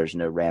know that there's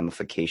no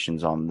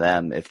ramifications on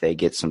them if they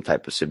get some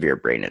type of severe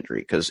brain injury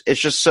because it's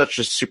just such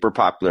a super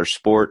popular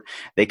sport.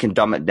 They can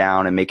dumb it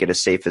down and make it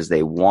as safe as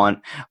they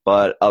want,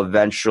 but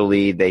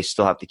eventually they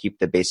still have to keep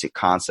the basic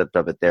concept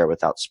of it there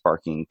without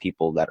sparking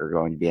people that are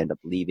going to end up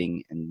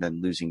leaving and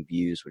then losing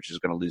views, which is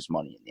going to lose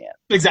money in the end.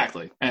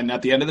 Exactly. And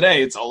at the end of the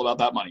day, it's all about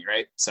that money,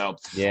 right? So,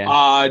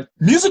 yeah.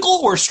 Musical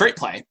or straight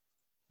play?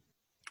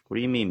 What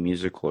do you mean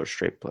musical or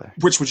straight play?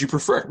 Which would you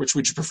prefer? Which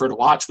would you prefer to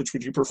watch? Which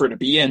would you prefer to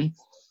be in?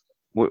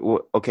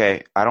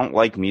 Okay, I don't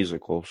like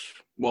musicals.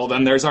 Well,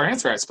 then there's our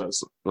answer, I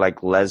suppose.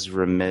 Like Les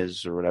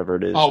Mis or whatever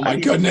it is. Oh, my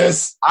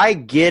goodness. I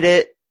get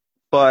it,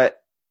 but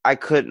I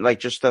couldn't,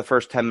 just the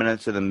first 10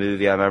 minutes of the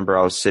movie, I remember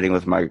I was sitting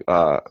with my,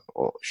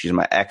 she's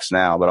my ex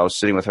now, but I was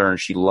sitting with her and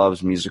she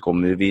loves musical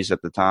movies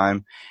at the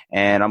time.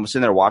 And I'm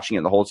sitting there watching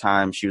it the whole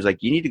time. She was like,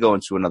 you need to go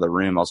into another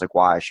room. I was like,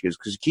 why? She goes,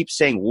 because you keep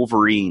saying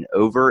Wolverine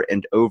over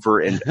and over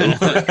and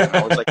over. And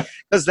I was like,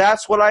 because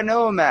that's what I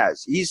know him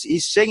as.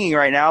 He's singing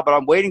right now, but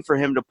I'm waiting for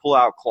him to pull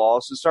out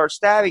claws and start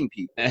stabbing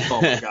people.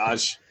 Oh my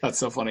gosh. That's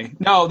so funny.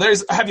 No,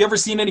 have you ever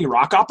seen any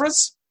rock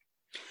operas?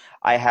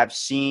 I have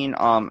seen,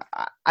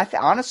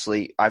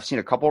 honestly, I've seen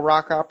a couple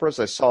rock operas.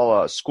 I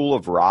saw School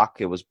of Rock.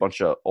 It was a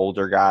bunch of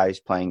older guys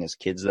playing as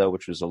kids, though,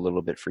 which was a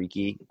little bit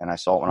freaky. And I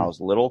saw it when I was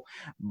little.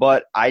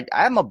 But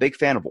I'm a big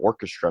fan of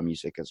orchestra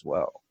music as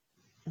well.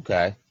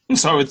 Okay.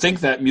 So I would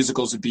think that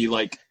musicals would be,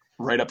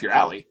 right up your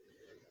alley.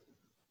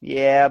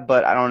 Yeah,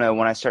 but I don't know.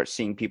 When I start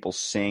seeing people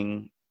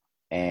sing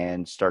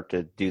and start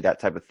to do that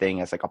type of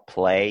thing as a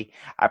play,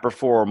 I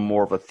prefer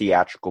more of a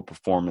theatrical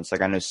performance.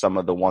 I know some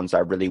of the ones I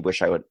really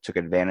wish I took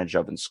advantage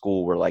of in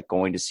school were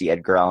going to see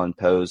Edgar Allan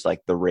Poe's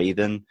The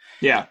Raven.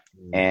 Yeah.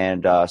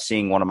 And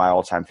seeing one of my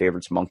all-time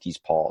favorites, Monkey's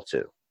Paw,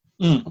 too.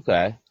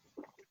 Okay.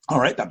 All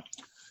right, then.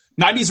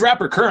 90s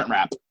rap or current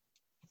rap?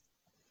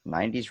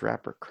 90s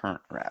rap or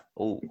current rap?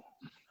 Oh.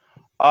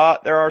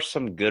 There are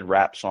some good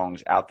rap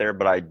songs out there,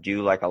 but I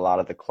do like a lot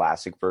of the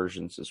classic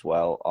versions as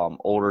well.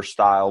 Older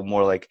style,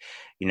 more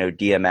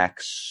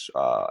DMX,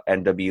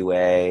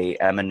 NWA,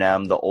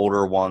 Eminem, the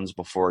older ones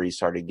before he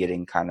started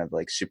getting kind of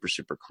super,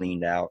 super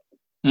cleaned out.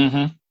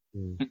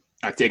 Mm-hmm.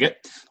 I dig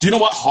it. Do you know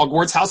what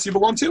Hogwarts house you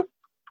belong to?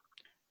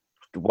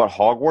 What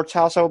Hogwarts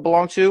house I would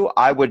belong to?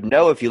 I would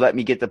know if you let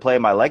me get to play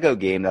my Lego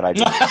game that I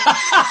do.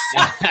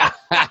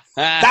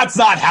 That's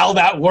not how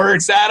that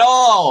works at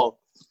all.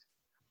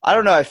 I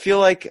don't know. I feel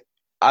like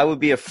I would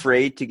be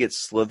afraid to get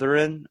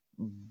Slytherin,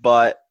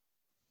 but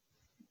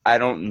I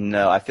don't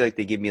know. I feel like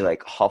they give me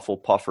like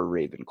Hufflepuff or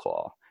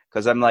Ravenclaw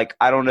because I'm like,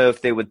 I don't know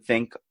if they would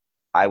think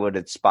I would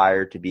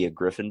aspire to be a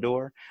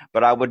Gryffindor,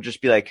 but I would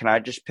just be like, can I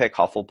just pick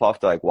Hufflepuff?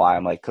 They're like, why?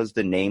 I'm like, because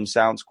the name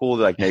sounds cool.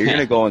 They're like, no, you're going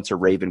to go into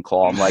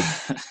Ravenclaw. I'm like,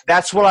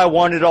 that's what I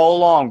wanted all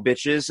along,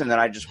 bitches. And then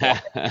I just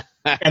walk.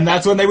 And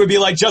that's when they would be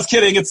like, just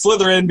kidding, it's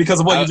Slytherin because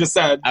of what you just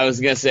said. I was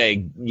going to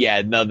say,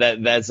 yeah, no,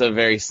 that's a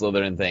very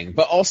Slytherin thing.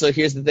 But also,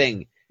 here's the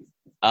thing.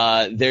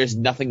 There's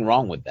nothing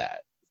wrong with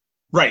that.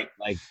 Right.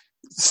 Like,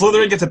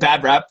 Slytherin gets a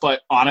bad rep, but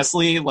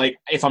honestly, like,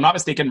 if I'm not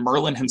mistaken,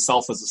 Merlin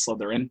himself was a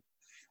Slytherin.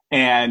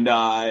 And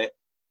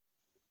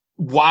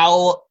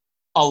while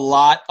a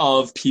lot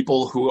of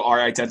people who are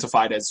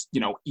identified as,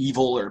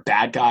 evil or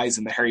bad guys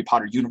in the Harry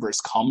Potter universe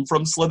come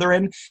from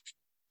Slytherin,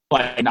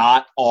 but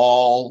not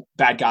all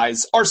bad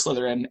guys are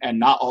Slytherin, and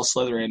not all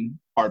Slytherin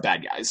are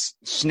bad guys.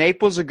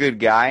 Snape was a good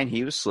guy, and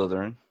he was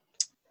Slytherin.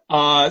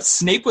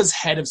 Snape was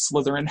head of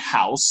Slytherin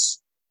House.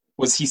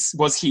 Was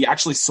he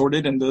actually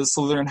sorted into the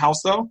Slytherin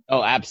House, though?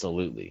 Oh,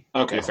 absolutely.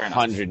 Okay, fair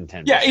enough.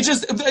 110%. Yeah, it's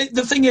just,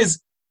 the thing is,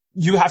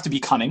 you have to be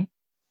cunning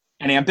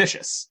and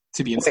ambitious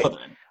to be in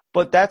Slytherin.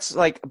 But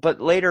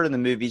but later in the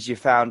movies, you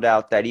found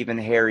out that even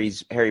Harry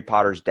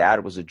Potter's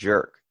dad was a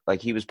jerk.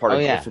 Like, he was part of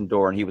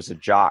Gryffindor, and he was a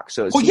jock.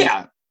 So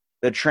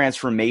the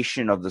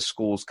transformation of the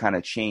schools kind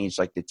of changed,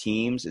 like the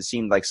teams. It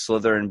seemed like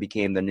Slytherin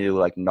became the new,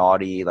 like,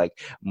 naughty, like,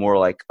 more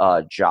like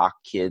jock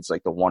kids,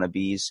 like the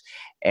wannabes.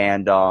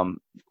 And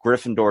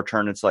Gryffindor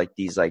turned into, like,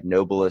 these, like,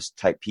 noblest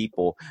type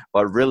people.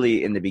 But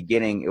really, in the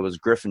beginning, it was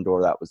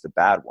Gryffindor that was the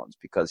bad ones,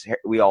 because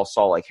we all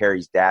saw, like,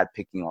 Harry's dad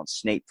picking on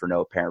Snape for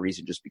no apparent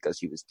reason, just because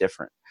he was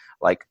different.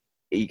 Like,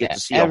 you get to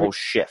see a whole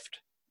shift.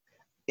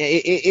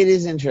 It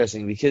is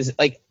interesting because,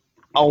 like,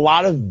 a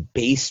lot of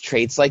base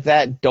traits like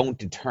that don't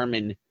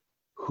determine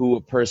who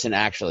a person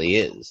actually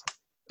is.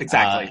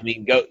 Exactly. I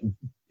mean,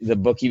 the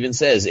book even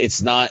says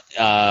it's not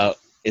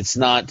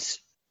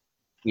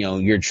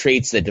your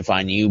traits that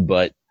define you,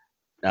 but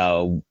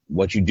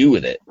what you do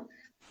with it.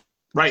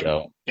 Right.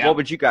 So, yeah. What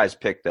would you guys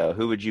pick, though?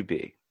 Who would you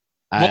be?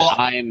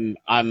 I'm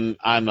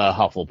a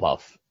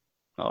Hufflepuff.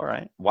 All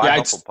right. Why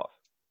Hufflepuff?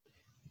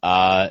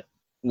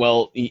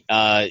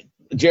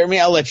 Jeremy,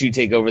 I'll let you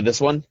take over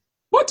this one.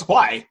 What?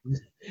 Why?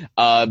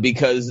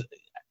 Because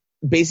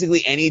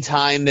basically any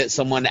time that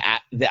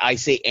that I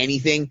say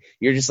anything,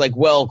 you're just like,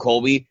 well,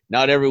 Colby,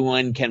 not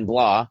everyone can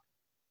blah.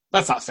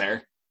 That's not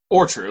fair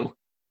or true.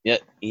 Yeah,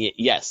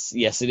 yes,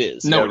 it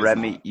is. No,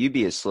 Remy, you'd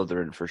be a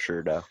Slytherin for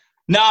sure, though.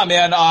 Nah,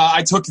 man.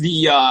 I took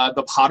the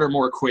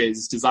Pottermore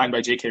quiz designed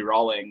by J.K.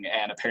 Rowling,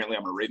 and apparently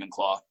I'm a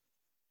Ravenclaw.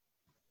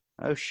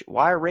 Oh,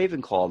 why a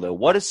Ravenclaw, though?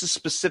 What is the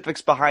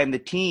specifics behind the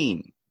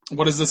team?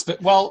 What is this?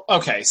 Well,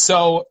 okay,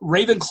 so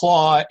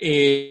Ravenclaw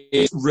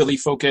is really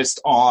focused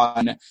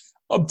on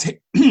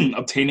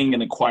obtaining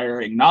and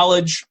acquiring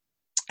knowledge,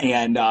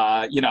 and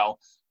you know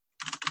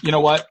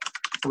what?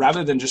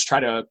 Rather than just try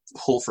to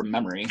pull from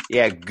memory.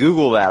 Yeah,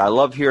 Google that. I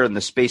love hearing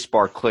the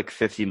spacebar click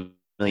 50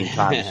 million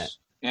times.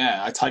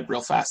 Yeah, I type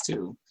real fast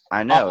too.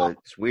 I know,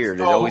 it's weird.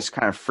 It always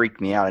kind of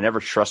freaked me out. I never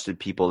trusted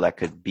people that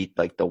could beat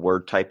like the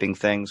word typing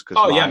things.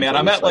 Oh yeah, man.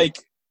 I'm at like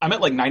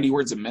 90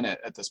 words a minute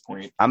at this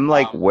point. I'm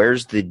like,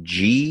 where's the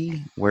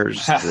G?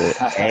 Where's the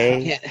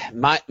A?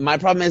 My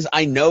problem is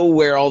I know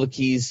where all the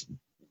keys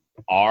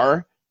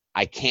are.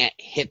 I can't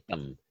hit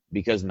them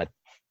because my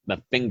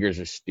fingers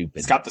are stupid.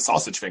 It's got the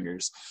sausage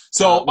fingers.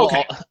 So,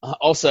 okay.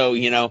 Also,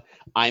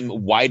 I'm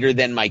wider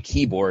than my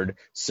keyboard.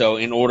 So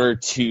in order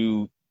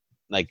to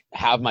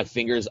have my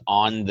fingers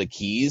on the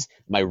keys,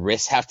 my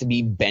wrists have to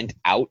be bent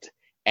out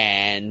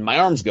and my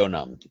arms go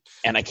numb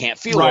and I can't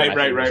feel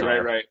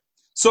Right.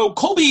 So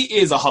Colby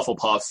is a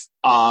Hufflepuff.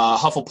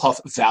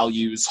 Hufflepuff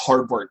values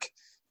hard work,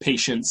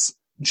 patience,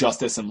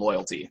 justice, and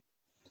loyalty.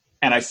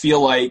 And I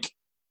feel like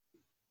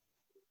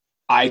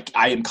I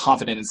am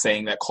confident in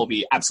saying that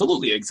Colby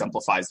absolutely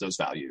exemplifies those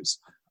values.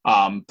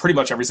 Pretty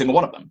much every single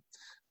one of them.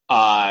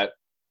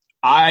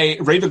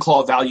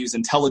 Ravenclaw values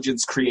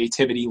intelligence,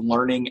 creativity,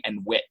 learning,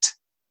 and wit.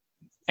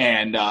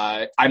 And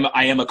I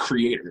am a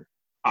creator,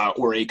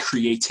 or a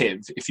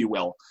creative, if you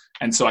will.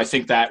 And so I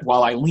think that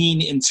while I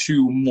lean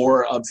into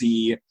more of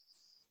the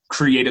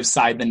creative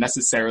side than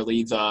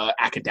necessarily the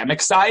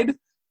academic side,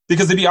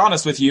 because to be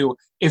honest with you,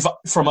 if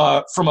from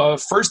a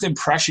first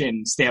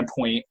impression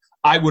standpoint,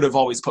 I would have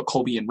always put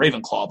Colby in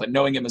Ravenclaw, but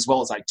knowing him as well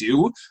as I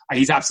do,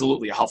 he's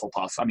absolutely a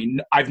Hufflepuff. I mean,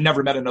 I've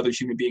never met another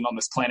human being on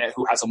this planet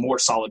who has a more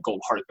solid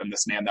gold heart than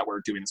this man that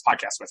we're doing this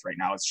podcast with right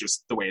now. It's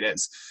just the way it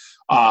is.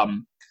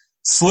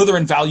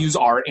 Slytherin values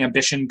are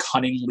ambition,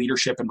 cunning,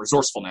 leadership, and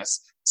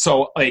resourcefulness.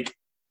 So,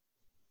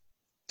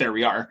 there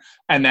we are.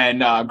 And then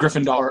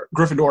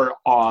Gryffindor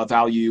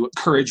value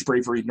courage,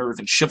 bravery, nerve,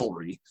 and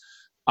chivalry.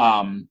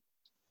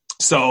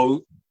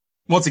 So,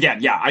 once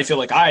again, yeah, I feel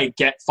like I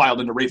get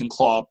filed into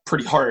Ravenclaw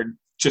pretty hard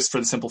just for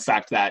the simple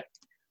fact that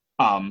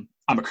I'm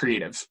a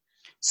creative.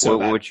 So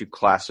what would you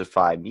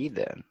classify me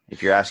then?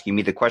 If you're asking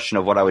me the question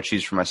of what I would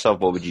choose for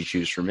myself, what would you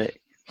choose for me?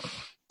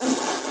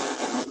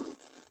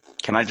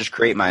 Can I just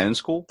create my own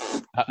school?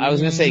 I was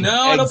going to say, no,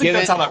 I don't think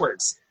that's how that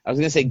works. I was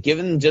going to say,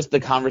 given just the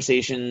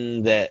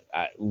conversation that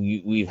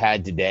we've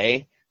had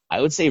today, I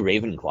would say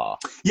Ravenclaw.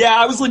 Yeah,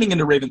 I was leaning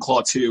into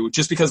Ravenclaw too,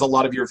 just because a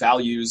lot of your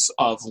values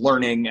of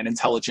learning and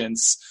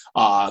intelligence,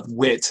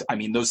 wit, I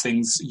mean, those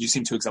things, you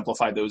seem to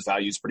exemplify those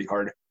values pretty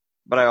hard.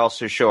 But I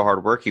also show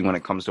hardworking when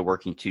it comes to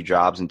working 2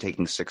 jobs and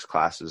taking 6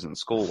 classes in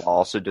school while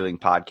also doing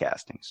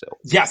podcasting. So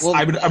yes, well,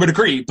 I would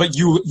agree. But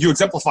you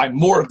exemplify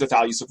more of the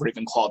values of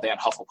Ravenclaw than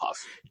Hufflepuff.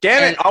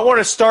 Damn it! I want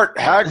to start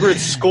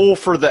Hagrid's School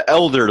for the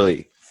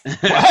Elderly.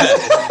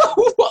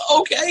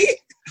 Okay.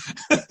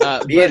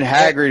 Me and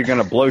Hagrid are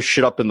gonna blow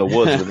shit up in the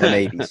woods within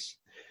the 80s.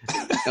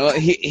 Well,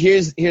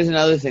 here's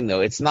another thing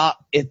though. It's not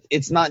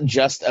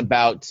just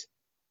about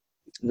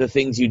the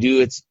things you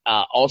do. It's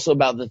also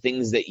about the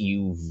things that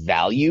you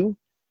value.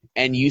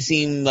 And you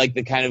seem like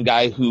the kind of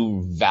guy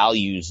who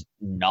values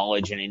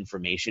knowledge and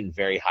information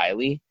very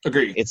highly.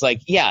 Agreed. It's like,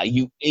 yeah,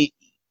 you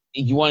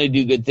want to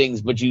do good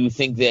things, but you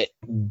think that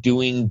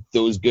doing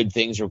those good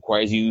things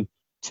requires you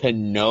to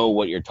know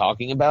what you're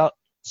talking about.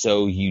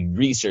 So you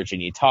research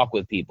and you talk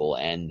with people,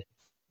 and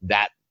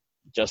that,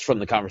 just from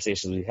the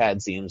conversations we've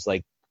had, seems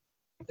like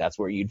that's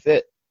where you'd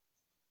fit.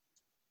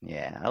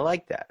 Yeah, I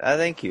like that.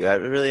 Thank you. I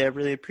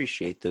really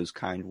appreciate those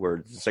kind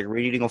words. It's like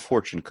reading a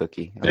fortune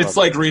cookie. It's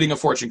like reading a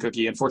fortune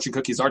cookie, and fortune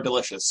cookies are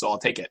delicious, so I'll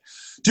take it.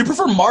 Do you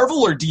prefer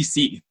Marvel or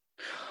DC?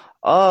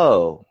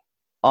 Oh,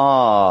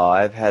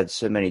 I've had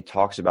so many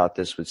talks about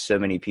this with so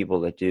many people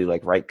that do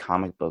like write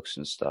comic books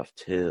and stuff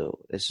too.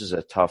 This is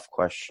a tough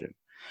question.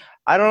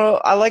 I don't know.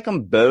 I like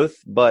them both,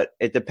 but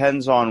it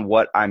depends on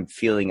what I'm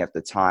feeling at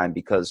the time,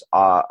 because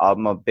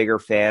I'm a bigger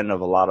fan of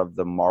a lot of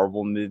the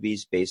Marvel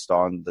movies based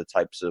on the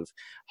types of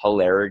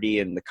hilarity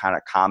and the kind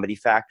of comedy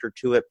factor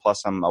to it.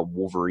 Plus, I'm a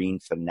Wolverine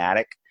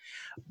fanatic.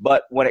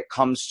 But when it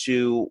comes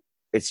to,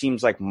 it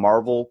seems like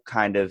Marvel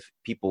kind of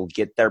people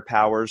get their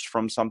powers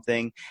from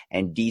something,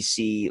 and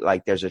DC,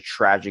 like there's a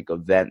tragic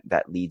event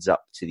that leads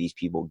up to these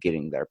people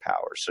getting their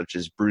powers, such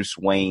as Bruce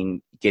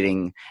Wayne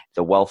getting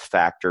the wealth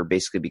factor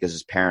basically because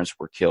his parents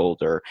were killed,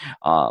 or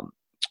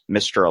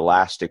Mr.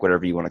 Elastic,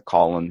 whatever you want to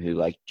call him, who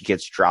like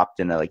gets dropped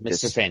into like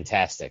Mr.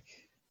 Fantastic.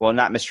 Well,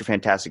 not Mr.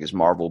 Fantastic is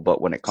Marvel,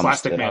 but when it comes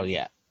Plastic to Man. Oh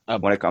yeah.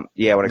 when it comes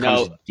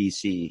to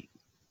DC.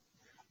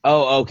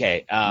 Oh,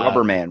 okay.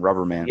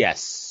 Rubberman.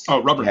 Yes.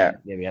 Oh, Rubberman.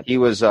 Yeah. He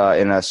was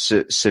in a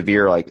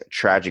severe, like,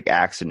 tragic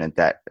accident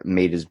that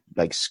made his,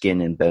 like, skin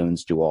and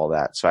bones do all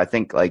that. So I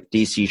think, like,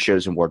 DC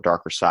shows a more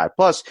darker side.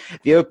 Plus,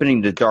 the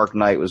opening to Dark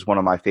Knight was one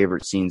of my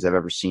favorite scenes I've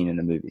ever seen in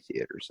a movie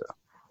theater. So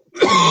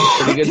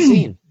pretty good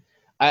scene.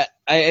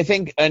 I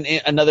think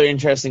another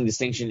interesting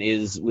distinction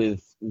is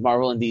with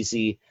Marvel and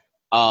DC.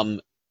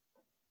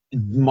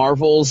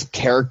 Marvel's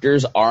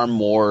characters are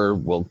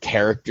more,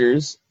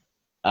 characters.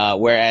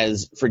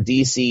 Whereas for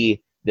DC,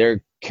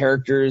 their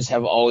characters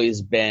have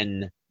always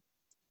been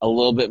a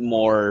little bit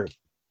more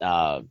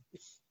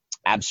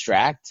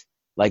abstract.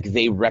 Like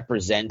they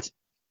represent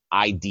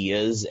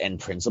ideas and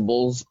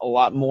principles a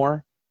lot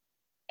more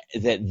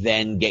that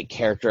then get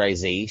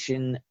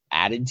characterization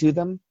added to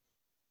them.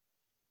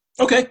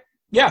 Okay.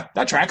 Yeah,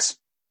 that tracks.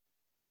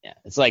 Yeah,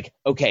 it's like,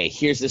 okay,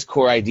 here's this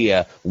core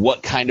idea.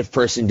 What kind of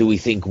person do we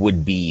think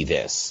would be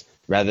this?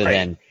 Rather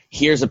than,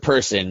 here's a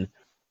person.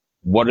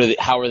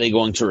 How are they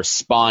going to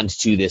respond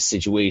to this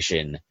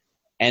situation?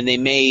 And they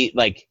may,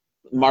 like,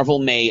 Marvel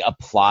may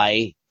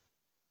apply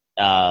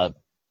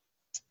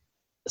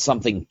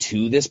something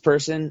to this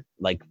person,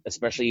 like,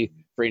 especially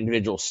for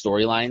individual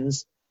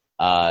storylines.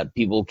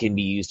 People can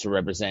be used to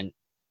represent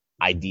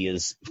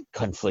ideas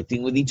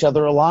conflicting with each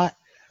other a lot,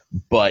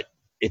 but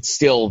it's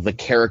still the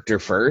character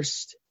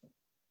first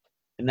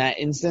in that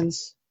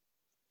instance.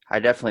 I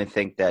definitely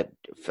think that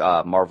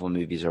Marvel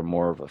movies are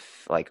more of a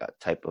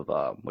type of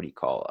a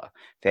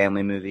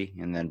family movie,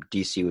 and then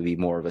DC would be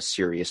more of a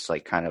serious,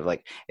 like, kind of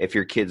like if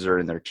your kids are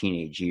in their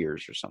teenage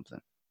years or something.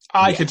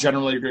 I could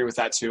generally agree with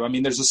that too. I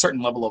mean, there's a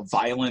certain level of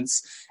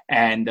violence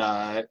and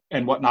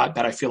whatnot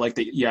that I feel like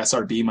the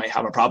ESRB might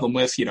have a problem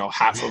with. You know,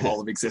 half of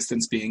all of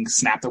existence being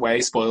snapped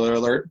away. Spoiler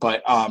alert.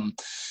 But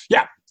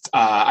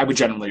I would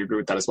generally agree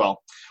with that as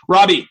well.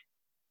 Robbie,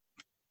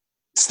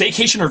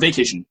 staycation or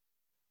vacation?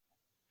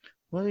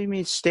 What do you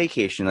mean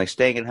staycation? Like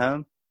staying at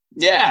home?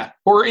 Yeah,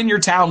 or in your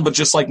town, but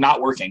just like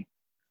not working.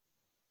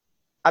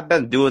 I've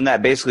been doing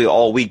that basically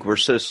all week. We're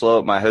so slow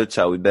at my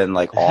hotel. We've been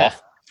like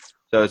off.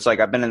 So it's like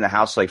I've been in the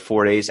house like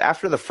 4 days.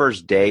 After the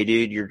first day,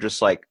 dude, you're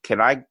just like,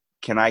 can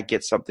I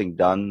get something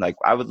done? Like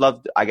I would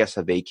love, I guess,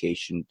 a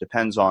vacation.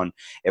 Depends on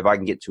if I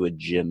can get to a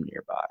gym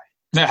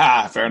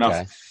nearby. Fair enough.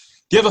 Okay.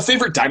 Do you have a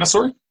favorite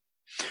dinosaur?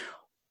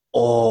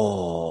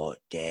 Oh,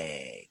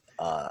 dang.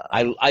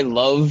 I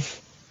love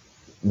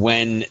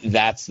when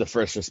that's the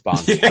first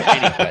response for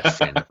any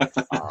question.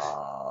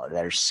 Oh,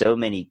 there's so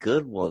many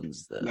good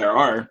ones, though. There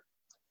are.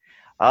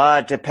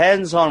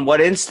 Depends on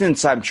what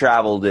instance I'm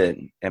traveled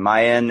in. Am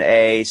I in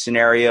a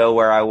scenario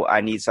where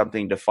I need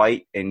something to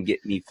fight and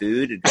get me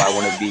food? Do I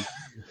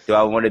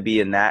want to be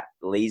in that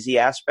lazy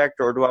aspect,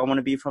 or do I want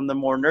to be from the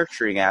more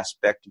nurturing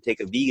aspect and take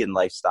a vegan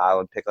lifestyle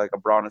and pick like a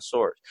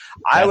brontosaurus?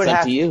 That's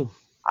up to you.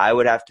 I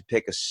would have to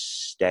pick a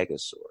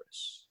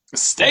Stegosaurus.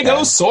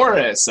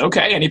 Stegosaurus.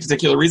 Okay. Any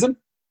particular reason?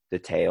 The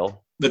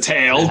tail. The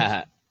tail.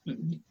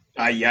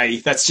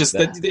 That's just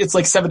it's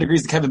like 7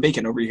 degrees to Kevin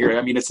Bacon over here.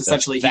 I mean, it's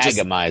essentially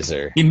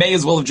Thagomizer. He may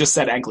as well have just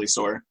said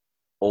Ankylosaur.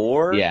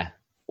 Or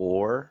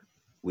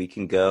we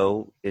can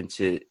go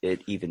into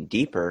it even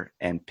deeper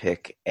and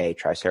pick a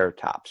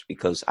Triceratops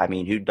because, I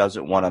mean, who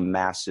doesn't want a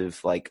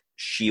massive, like,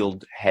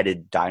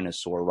 shield-headed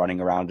dinosaur running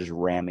around just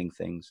ramming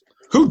things?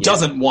 Who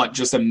doesn't want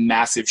just a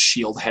massive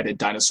shield-headed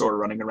dinosaur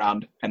running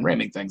around and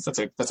ramming things? That's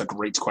a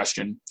great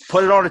question.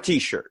 Put it on a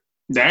T-shirt.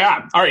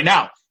 Yeah. All right,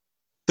 now,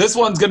 this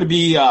one's going to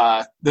be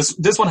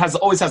this one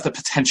always has the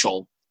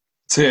potential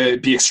to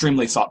be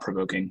extremely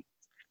thought-provoking.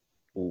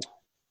 Ooh.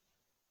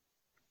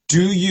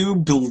 Do you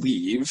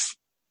believe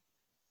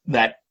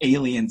that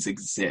aliens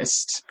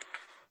exist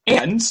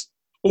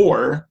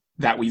or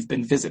that we've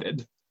been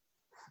visited?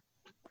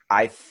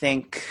 I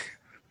think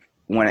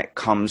when it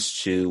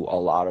comes to a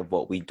lot of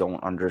what we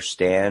don't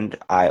understand,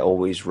 I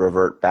always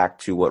revert back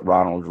to what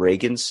Ronald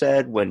Reagan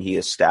said when he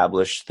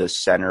established the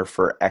Center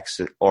for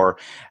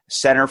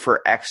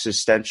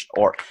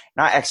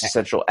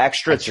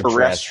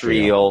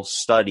Extraterrestrial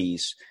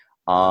Studies.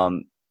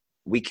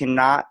 We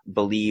cannot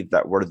believe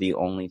that we're the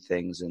only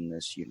things in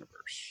this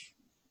universe.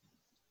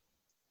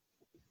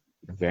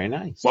 Very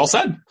nice. Well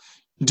said.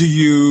 Do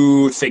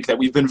you think that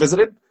we've been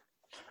visited?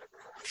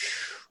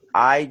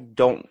 I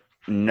don't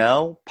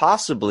know.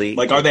 Possibly.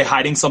 Like, are they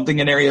hiding something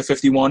in Area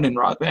 51 and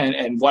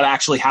what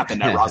actually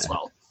happened at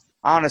Roswell?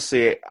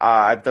 Honestly,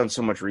 I've done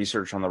so much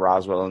research on the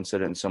Roswell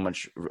incident and so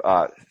much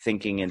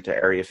thinking into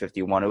Area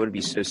 51. It would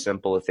be so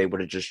simple if they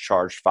would have just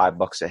charged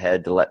 $5 a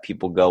head to let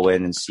people go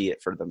in and see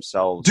it for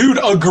themselves. Dude,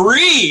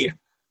 agree!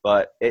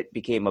 But it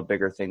became a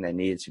bigger thing than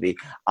needed to be.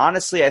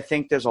 Honestly, I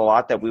think there's a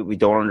lot that we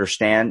don't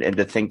understand, and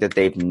to think that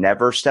they've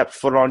never stepped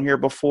foot on here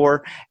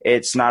before,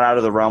 it's not out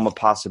of the realm of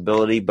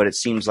possibility, but it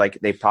seems like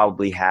they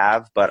probably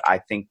have, but I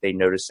think they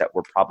noticed that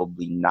we're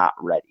probably not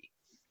ready.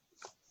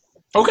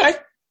 Okay.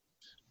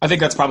 I think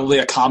that's probably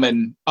a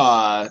common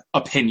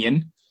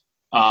opinion,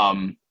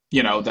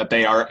 that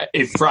they are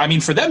 –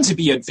 for them to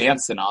be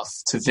advanced enough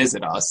to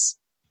visit us,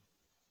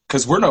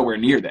 because we're nowhere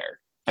near there.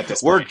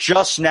 We're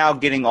just now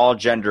getting all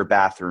gender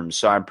bathrooms,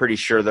 so I'm pretty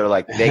sure they're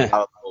like they got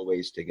a little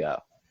ways to go.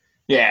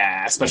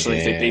 Yeah, especially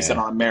if they base it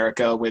on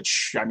America,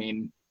 which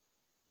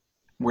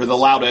we're the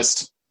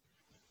loudest.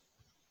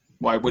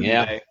 Why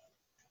wouldn't they?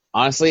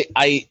 Honestly,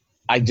 I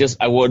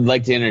would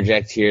like to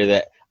interject here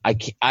that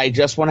I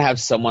just want to have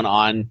someone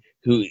on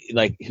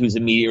whose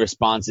immediate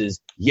response is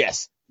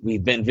yes,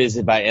 we've been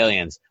visited by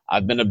aliens.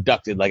 I've been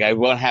abducted. Like, I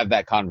won't have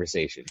that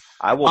conversation.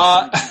 I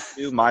will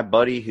do my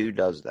buddy who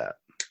does that.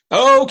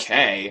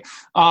 Okay.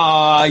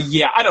 I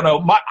don't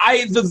know.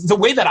 The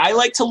way that I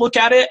like to look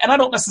at it, and I'm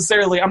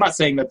not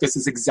saying that this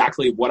is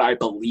exactly what I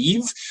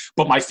believe,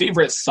 but my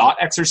favorite thought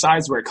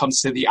exercise where it comes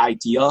to the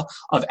idea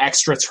of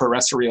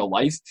extraterrestrial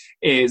life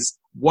is,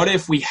 what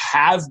if we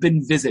have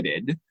been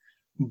visited,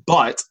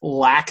 but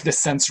lack the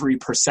sensory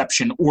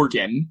perception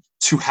organ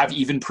to have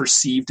even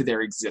perceived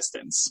their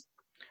existence?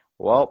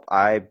 Well,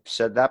 I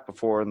said that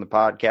before in the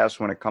podcast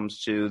when it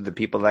comes to the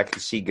people that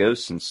can see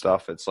ghosts and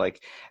stuff. It's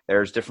like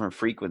there's different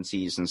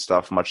frequencies and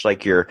stuff, much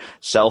like your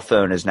cell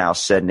phone is now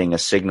sending a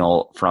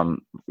signal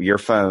from your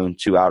phone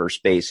to outer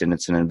space, and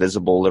it's an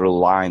invisible little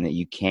line that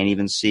you can't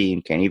even see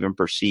and can't even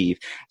perceive.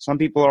 Some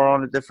people are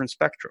on a different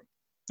spectrum.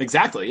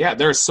 Exactly, yeah.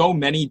 There are so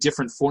many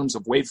different forms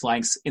of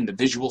wavelengths in the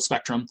visual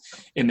spectrum,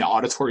 in the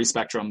auditory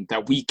spectrum,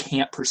 that we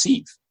can't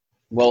perceive.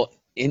 Well,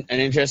 an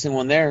interesting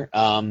one there.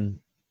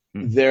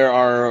 There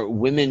are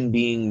women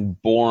being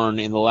born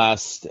in the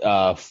last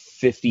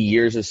 50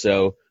 years or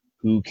so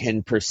who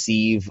can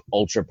perceive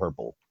ultra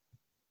purple.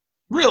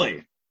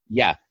 Really?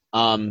 Yeah.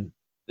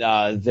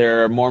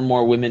 There are more and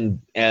more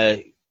women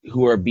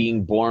who are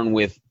being born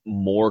with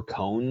more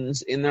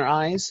cones in their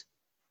eyes,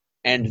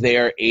 and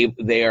I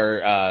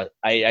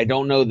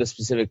don't know the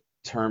specific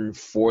term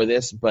for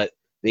this, but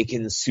they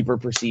can super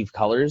perceive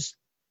colors.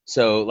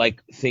 So,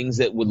 like, things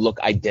that would look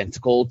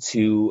identical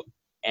to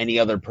any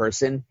other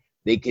person,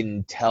 they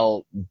can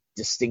tell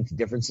distinct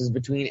differences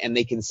between, and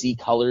they can see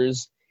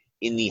colors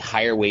in the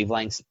higher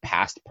wavelengths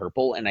past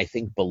purple, and I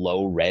think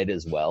below red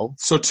as well.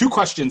 So 2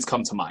 questions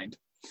come to mind.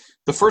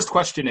 The first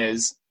question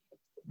is,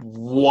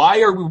 why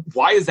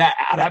is that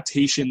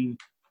adaptation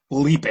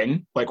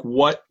leaping? Like,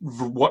 what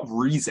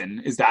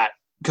reason is that?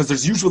 Because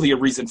there's usually a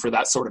reason for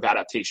that sort of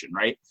adaptation,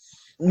 right?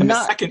 And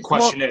the second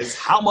question is,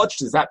 how much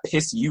does that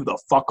piss you the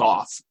fuck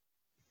off?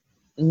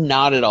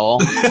 Not at all.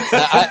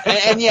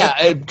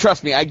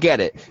 Trust me, I get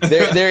it.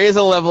 There is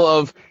a level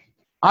of,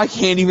 I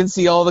can't even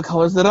see all the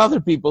colors that other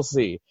people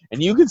see,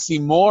 and you can see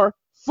more.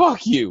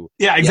 Fuck you.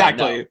 Yeah,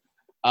 exactly.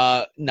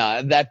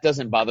 No, that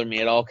doesn't bother me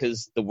at all,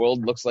 because the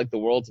world looks like the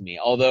world to me.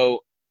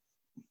 Although,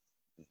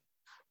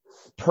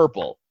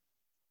 purple.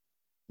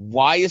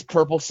 Why is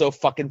purple so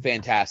fucking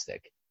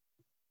fantastic?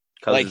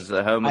 Because it's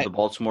the home of the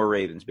Baltimore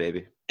Ravens,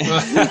 baby.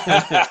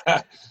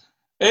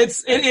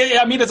 It's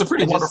a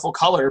pretty wonderful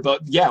color,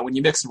 but yeah, when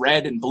you mix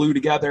red and blue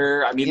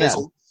together, there's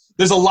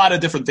there's a lot of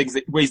different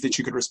ways that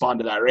you could respond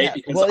to that, right? Yeah,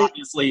 Because well,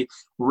 obviously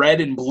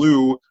red and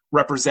blue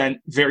represent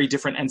very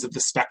different ends of the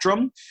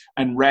spectrum,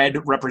 and red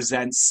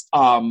represents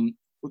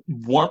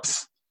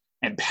warmth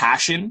and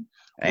passion,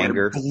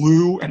 Anger.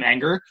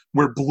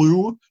 where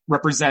blue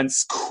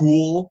represents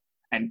cool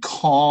and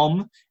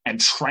calm and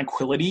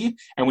tranquility.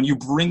 And when you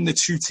bring the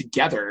two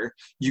together,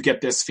 you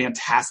get this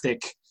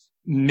fantastic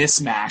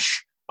mismatch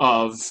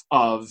of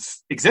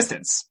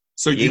existence.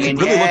 So you can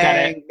really look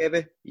at it.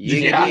 Baby.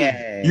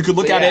 You could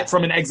look at it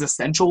from an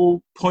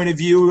existential point of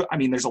view. I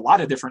mean, there's a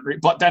lot of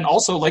different, but then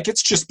also like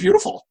it's just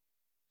beautiful.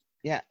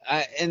 Yeah,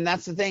 and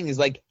that's the thing is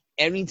like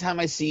anytime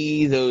I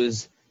see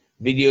those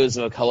videos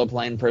of a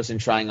colorblind person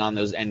trying on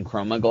those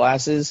Enchroma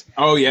glasses,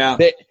 oh yeah,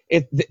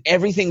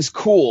 everything's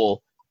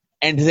cool,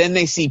 and then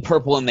they see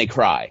purple and they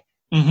cry.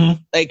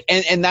 Mm-hmm. Like,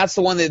 and that's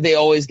the one that they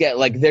always get.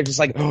 Like, they're just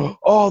like,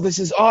 oh, this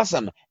is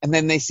awesome, and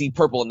then they see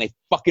purple and they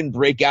fucking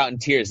break out in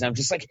tears. And I'm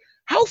just like,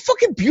 how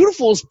fucking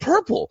beautiful is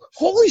purple?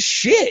 Holy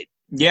shit!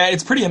 Yeah,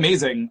 it's pretty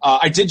amazing.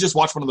 I did just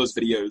watch one of those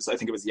videos. I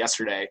think it was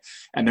yesterday,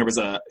 and there was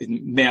a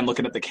man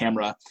looking at the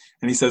camera,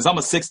 and he says, "I'm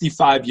a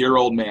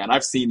 65-year-old man.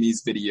 I've seen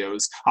these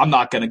videos. I'm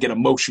not gonna get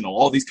emotional.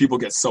 All these people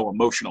get so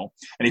emotional."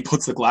 And he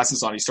puts the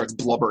glasses on. He starts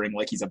blubbering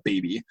like he's a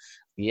baby.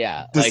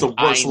 Yeah, This is the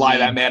worst lie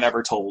that man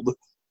ever told.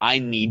 I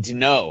need to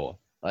know.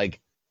 Like,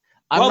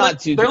 They're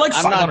like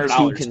I'm not $500,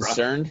 too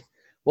concerned.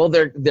 Well,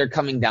 they're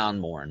coming down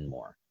more and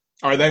more.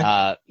 Are they?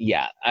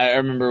 Yeah. I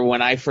remember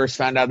when I first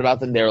found out about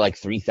them, they were like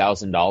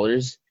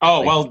 $3,000. Oh,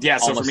 like, well, yeah.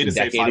 So for almost me to a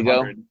say decade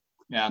 500, ago.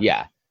 yeah.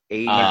 Yeah.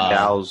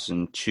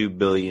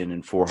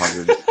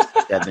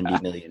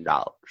 $8,002,470 million.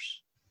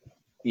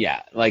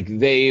 Yeah. Like,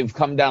 they've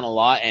come down a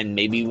lot, and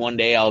maybe one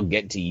day I'll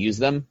get to use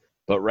them.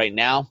 But right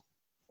now,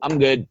 I'm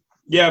good.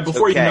 Yeah,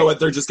 before you Okay. know it,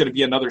 they're just going to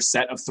be another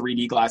set of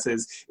 3D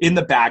glasses in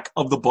the back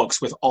of the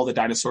books with all the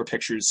dinosaur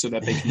pictures so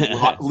that they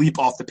can leap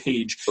off the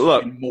page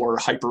Look, in more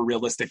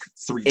hyper-realistic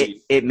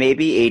 3D. it may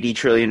be $80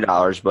 trillion,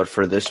 but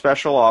for this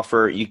special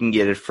offer, you can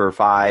get it for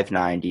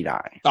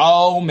 $5.99.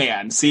 Oh,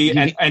 man. See,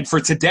 and for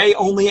today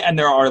only, and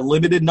there are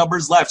limited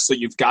numbers left, so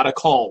you've got to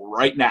call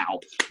right now.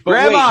 But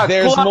Grandma, wait,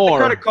 there's pull out more.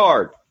 the credit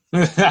card.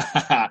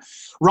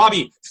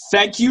 Robbie,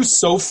 thank you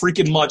so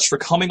freaking much for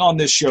coming on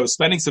this show,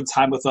 spending some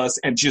time with us,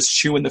 and just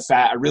chewing the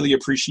fat. I really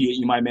appreciate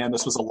you, my man.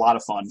 This was a lot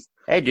of fun.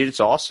 Hey, dude, it's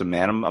awesome,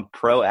 man. I'm a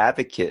pro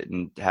advocate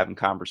and having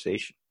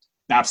conversation.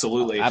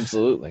 Absolutely.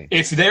 Absolutely.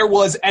 If there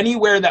was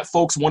anywhere that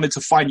folks wanted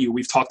to find you,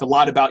 we've talked a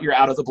lot about your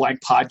Out of the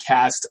Blank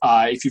podcast.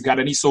 If you've got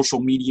any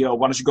social media,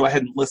 why don't you go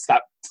ahead and list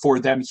that for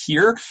them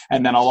here,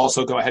 and then I'll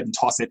also go ahead and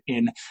toss it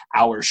in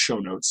our show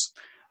notes.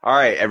 All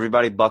right,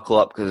 everybody buckle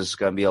up because it's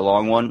going to be a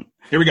long one.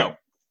 Here we go.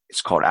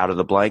 It's called Out of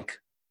the Blank.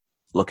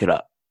 Look it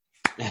up.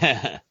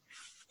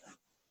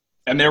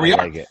 And there we I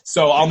are. like it.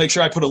 So I'll make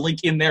sure I put a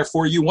link in there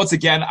for you. Once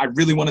again, I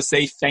really want to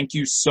say thank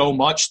you so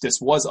much. This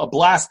was a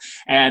blast.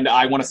 And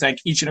I want to thank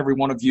each and every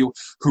one of you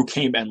who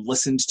came and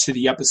listened to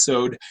the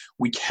episode.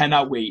 We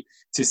cannot wait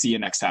to see you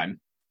next time.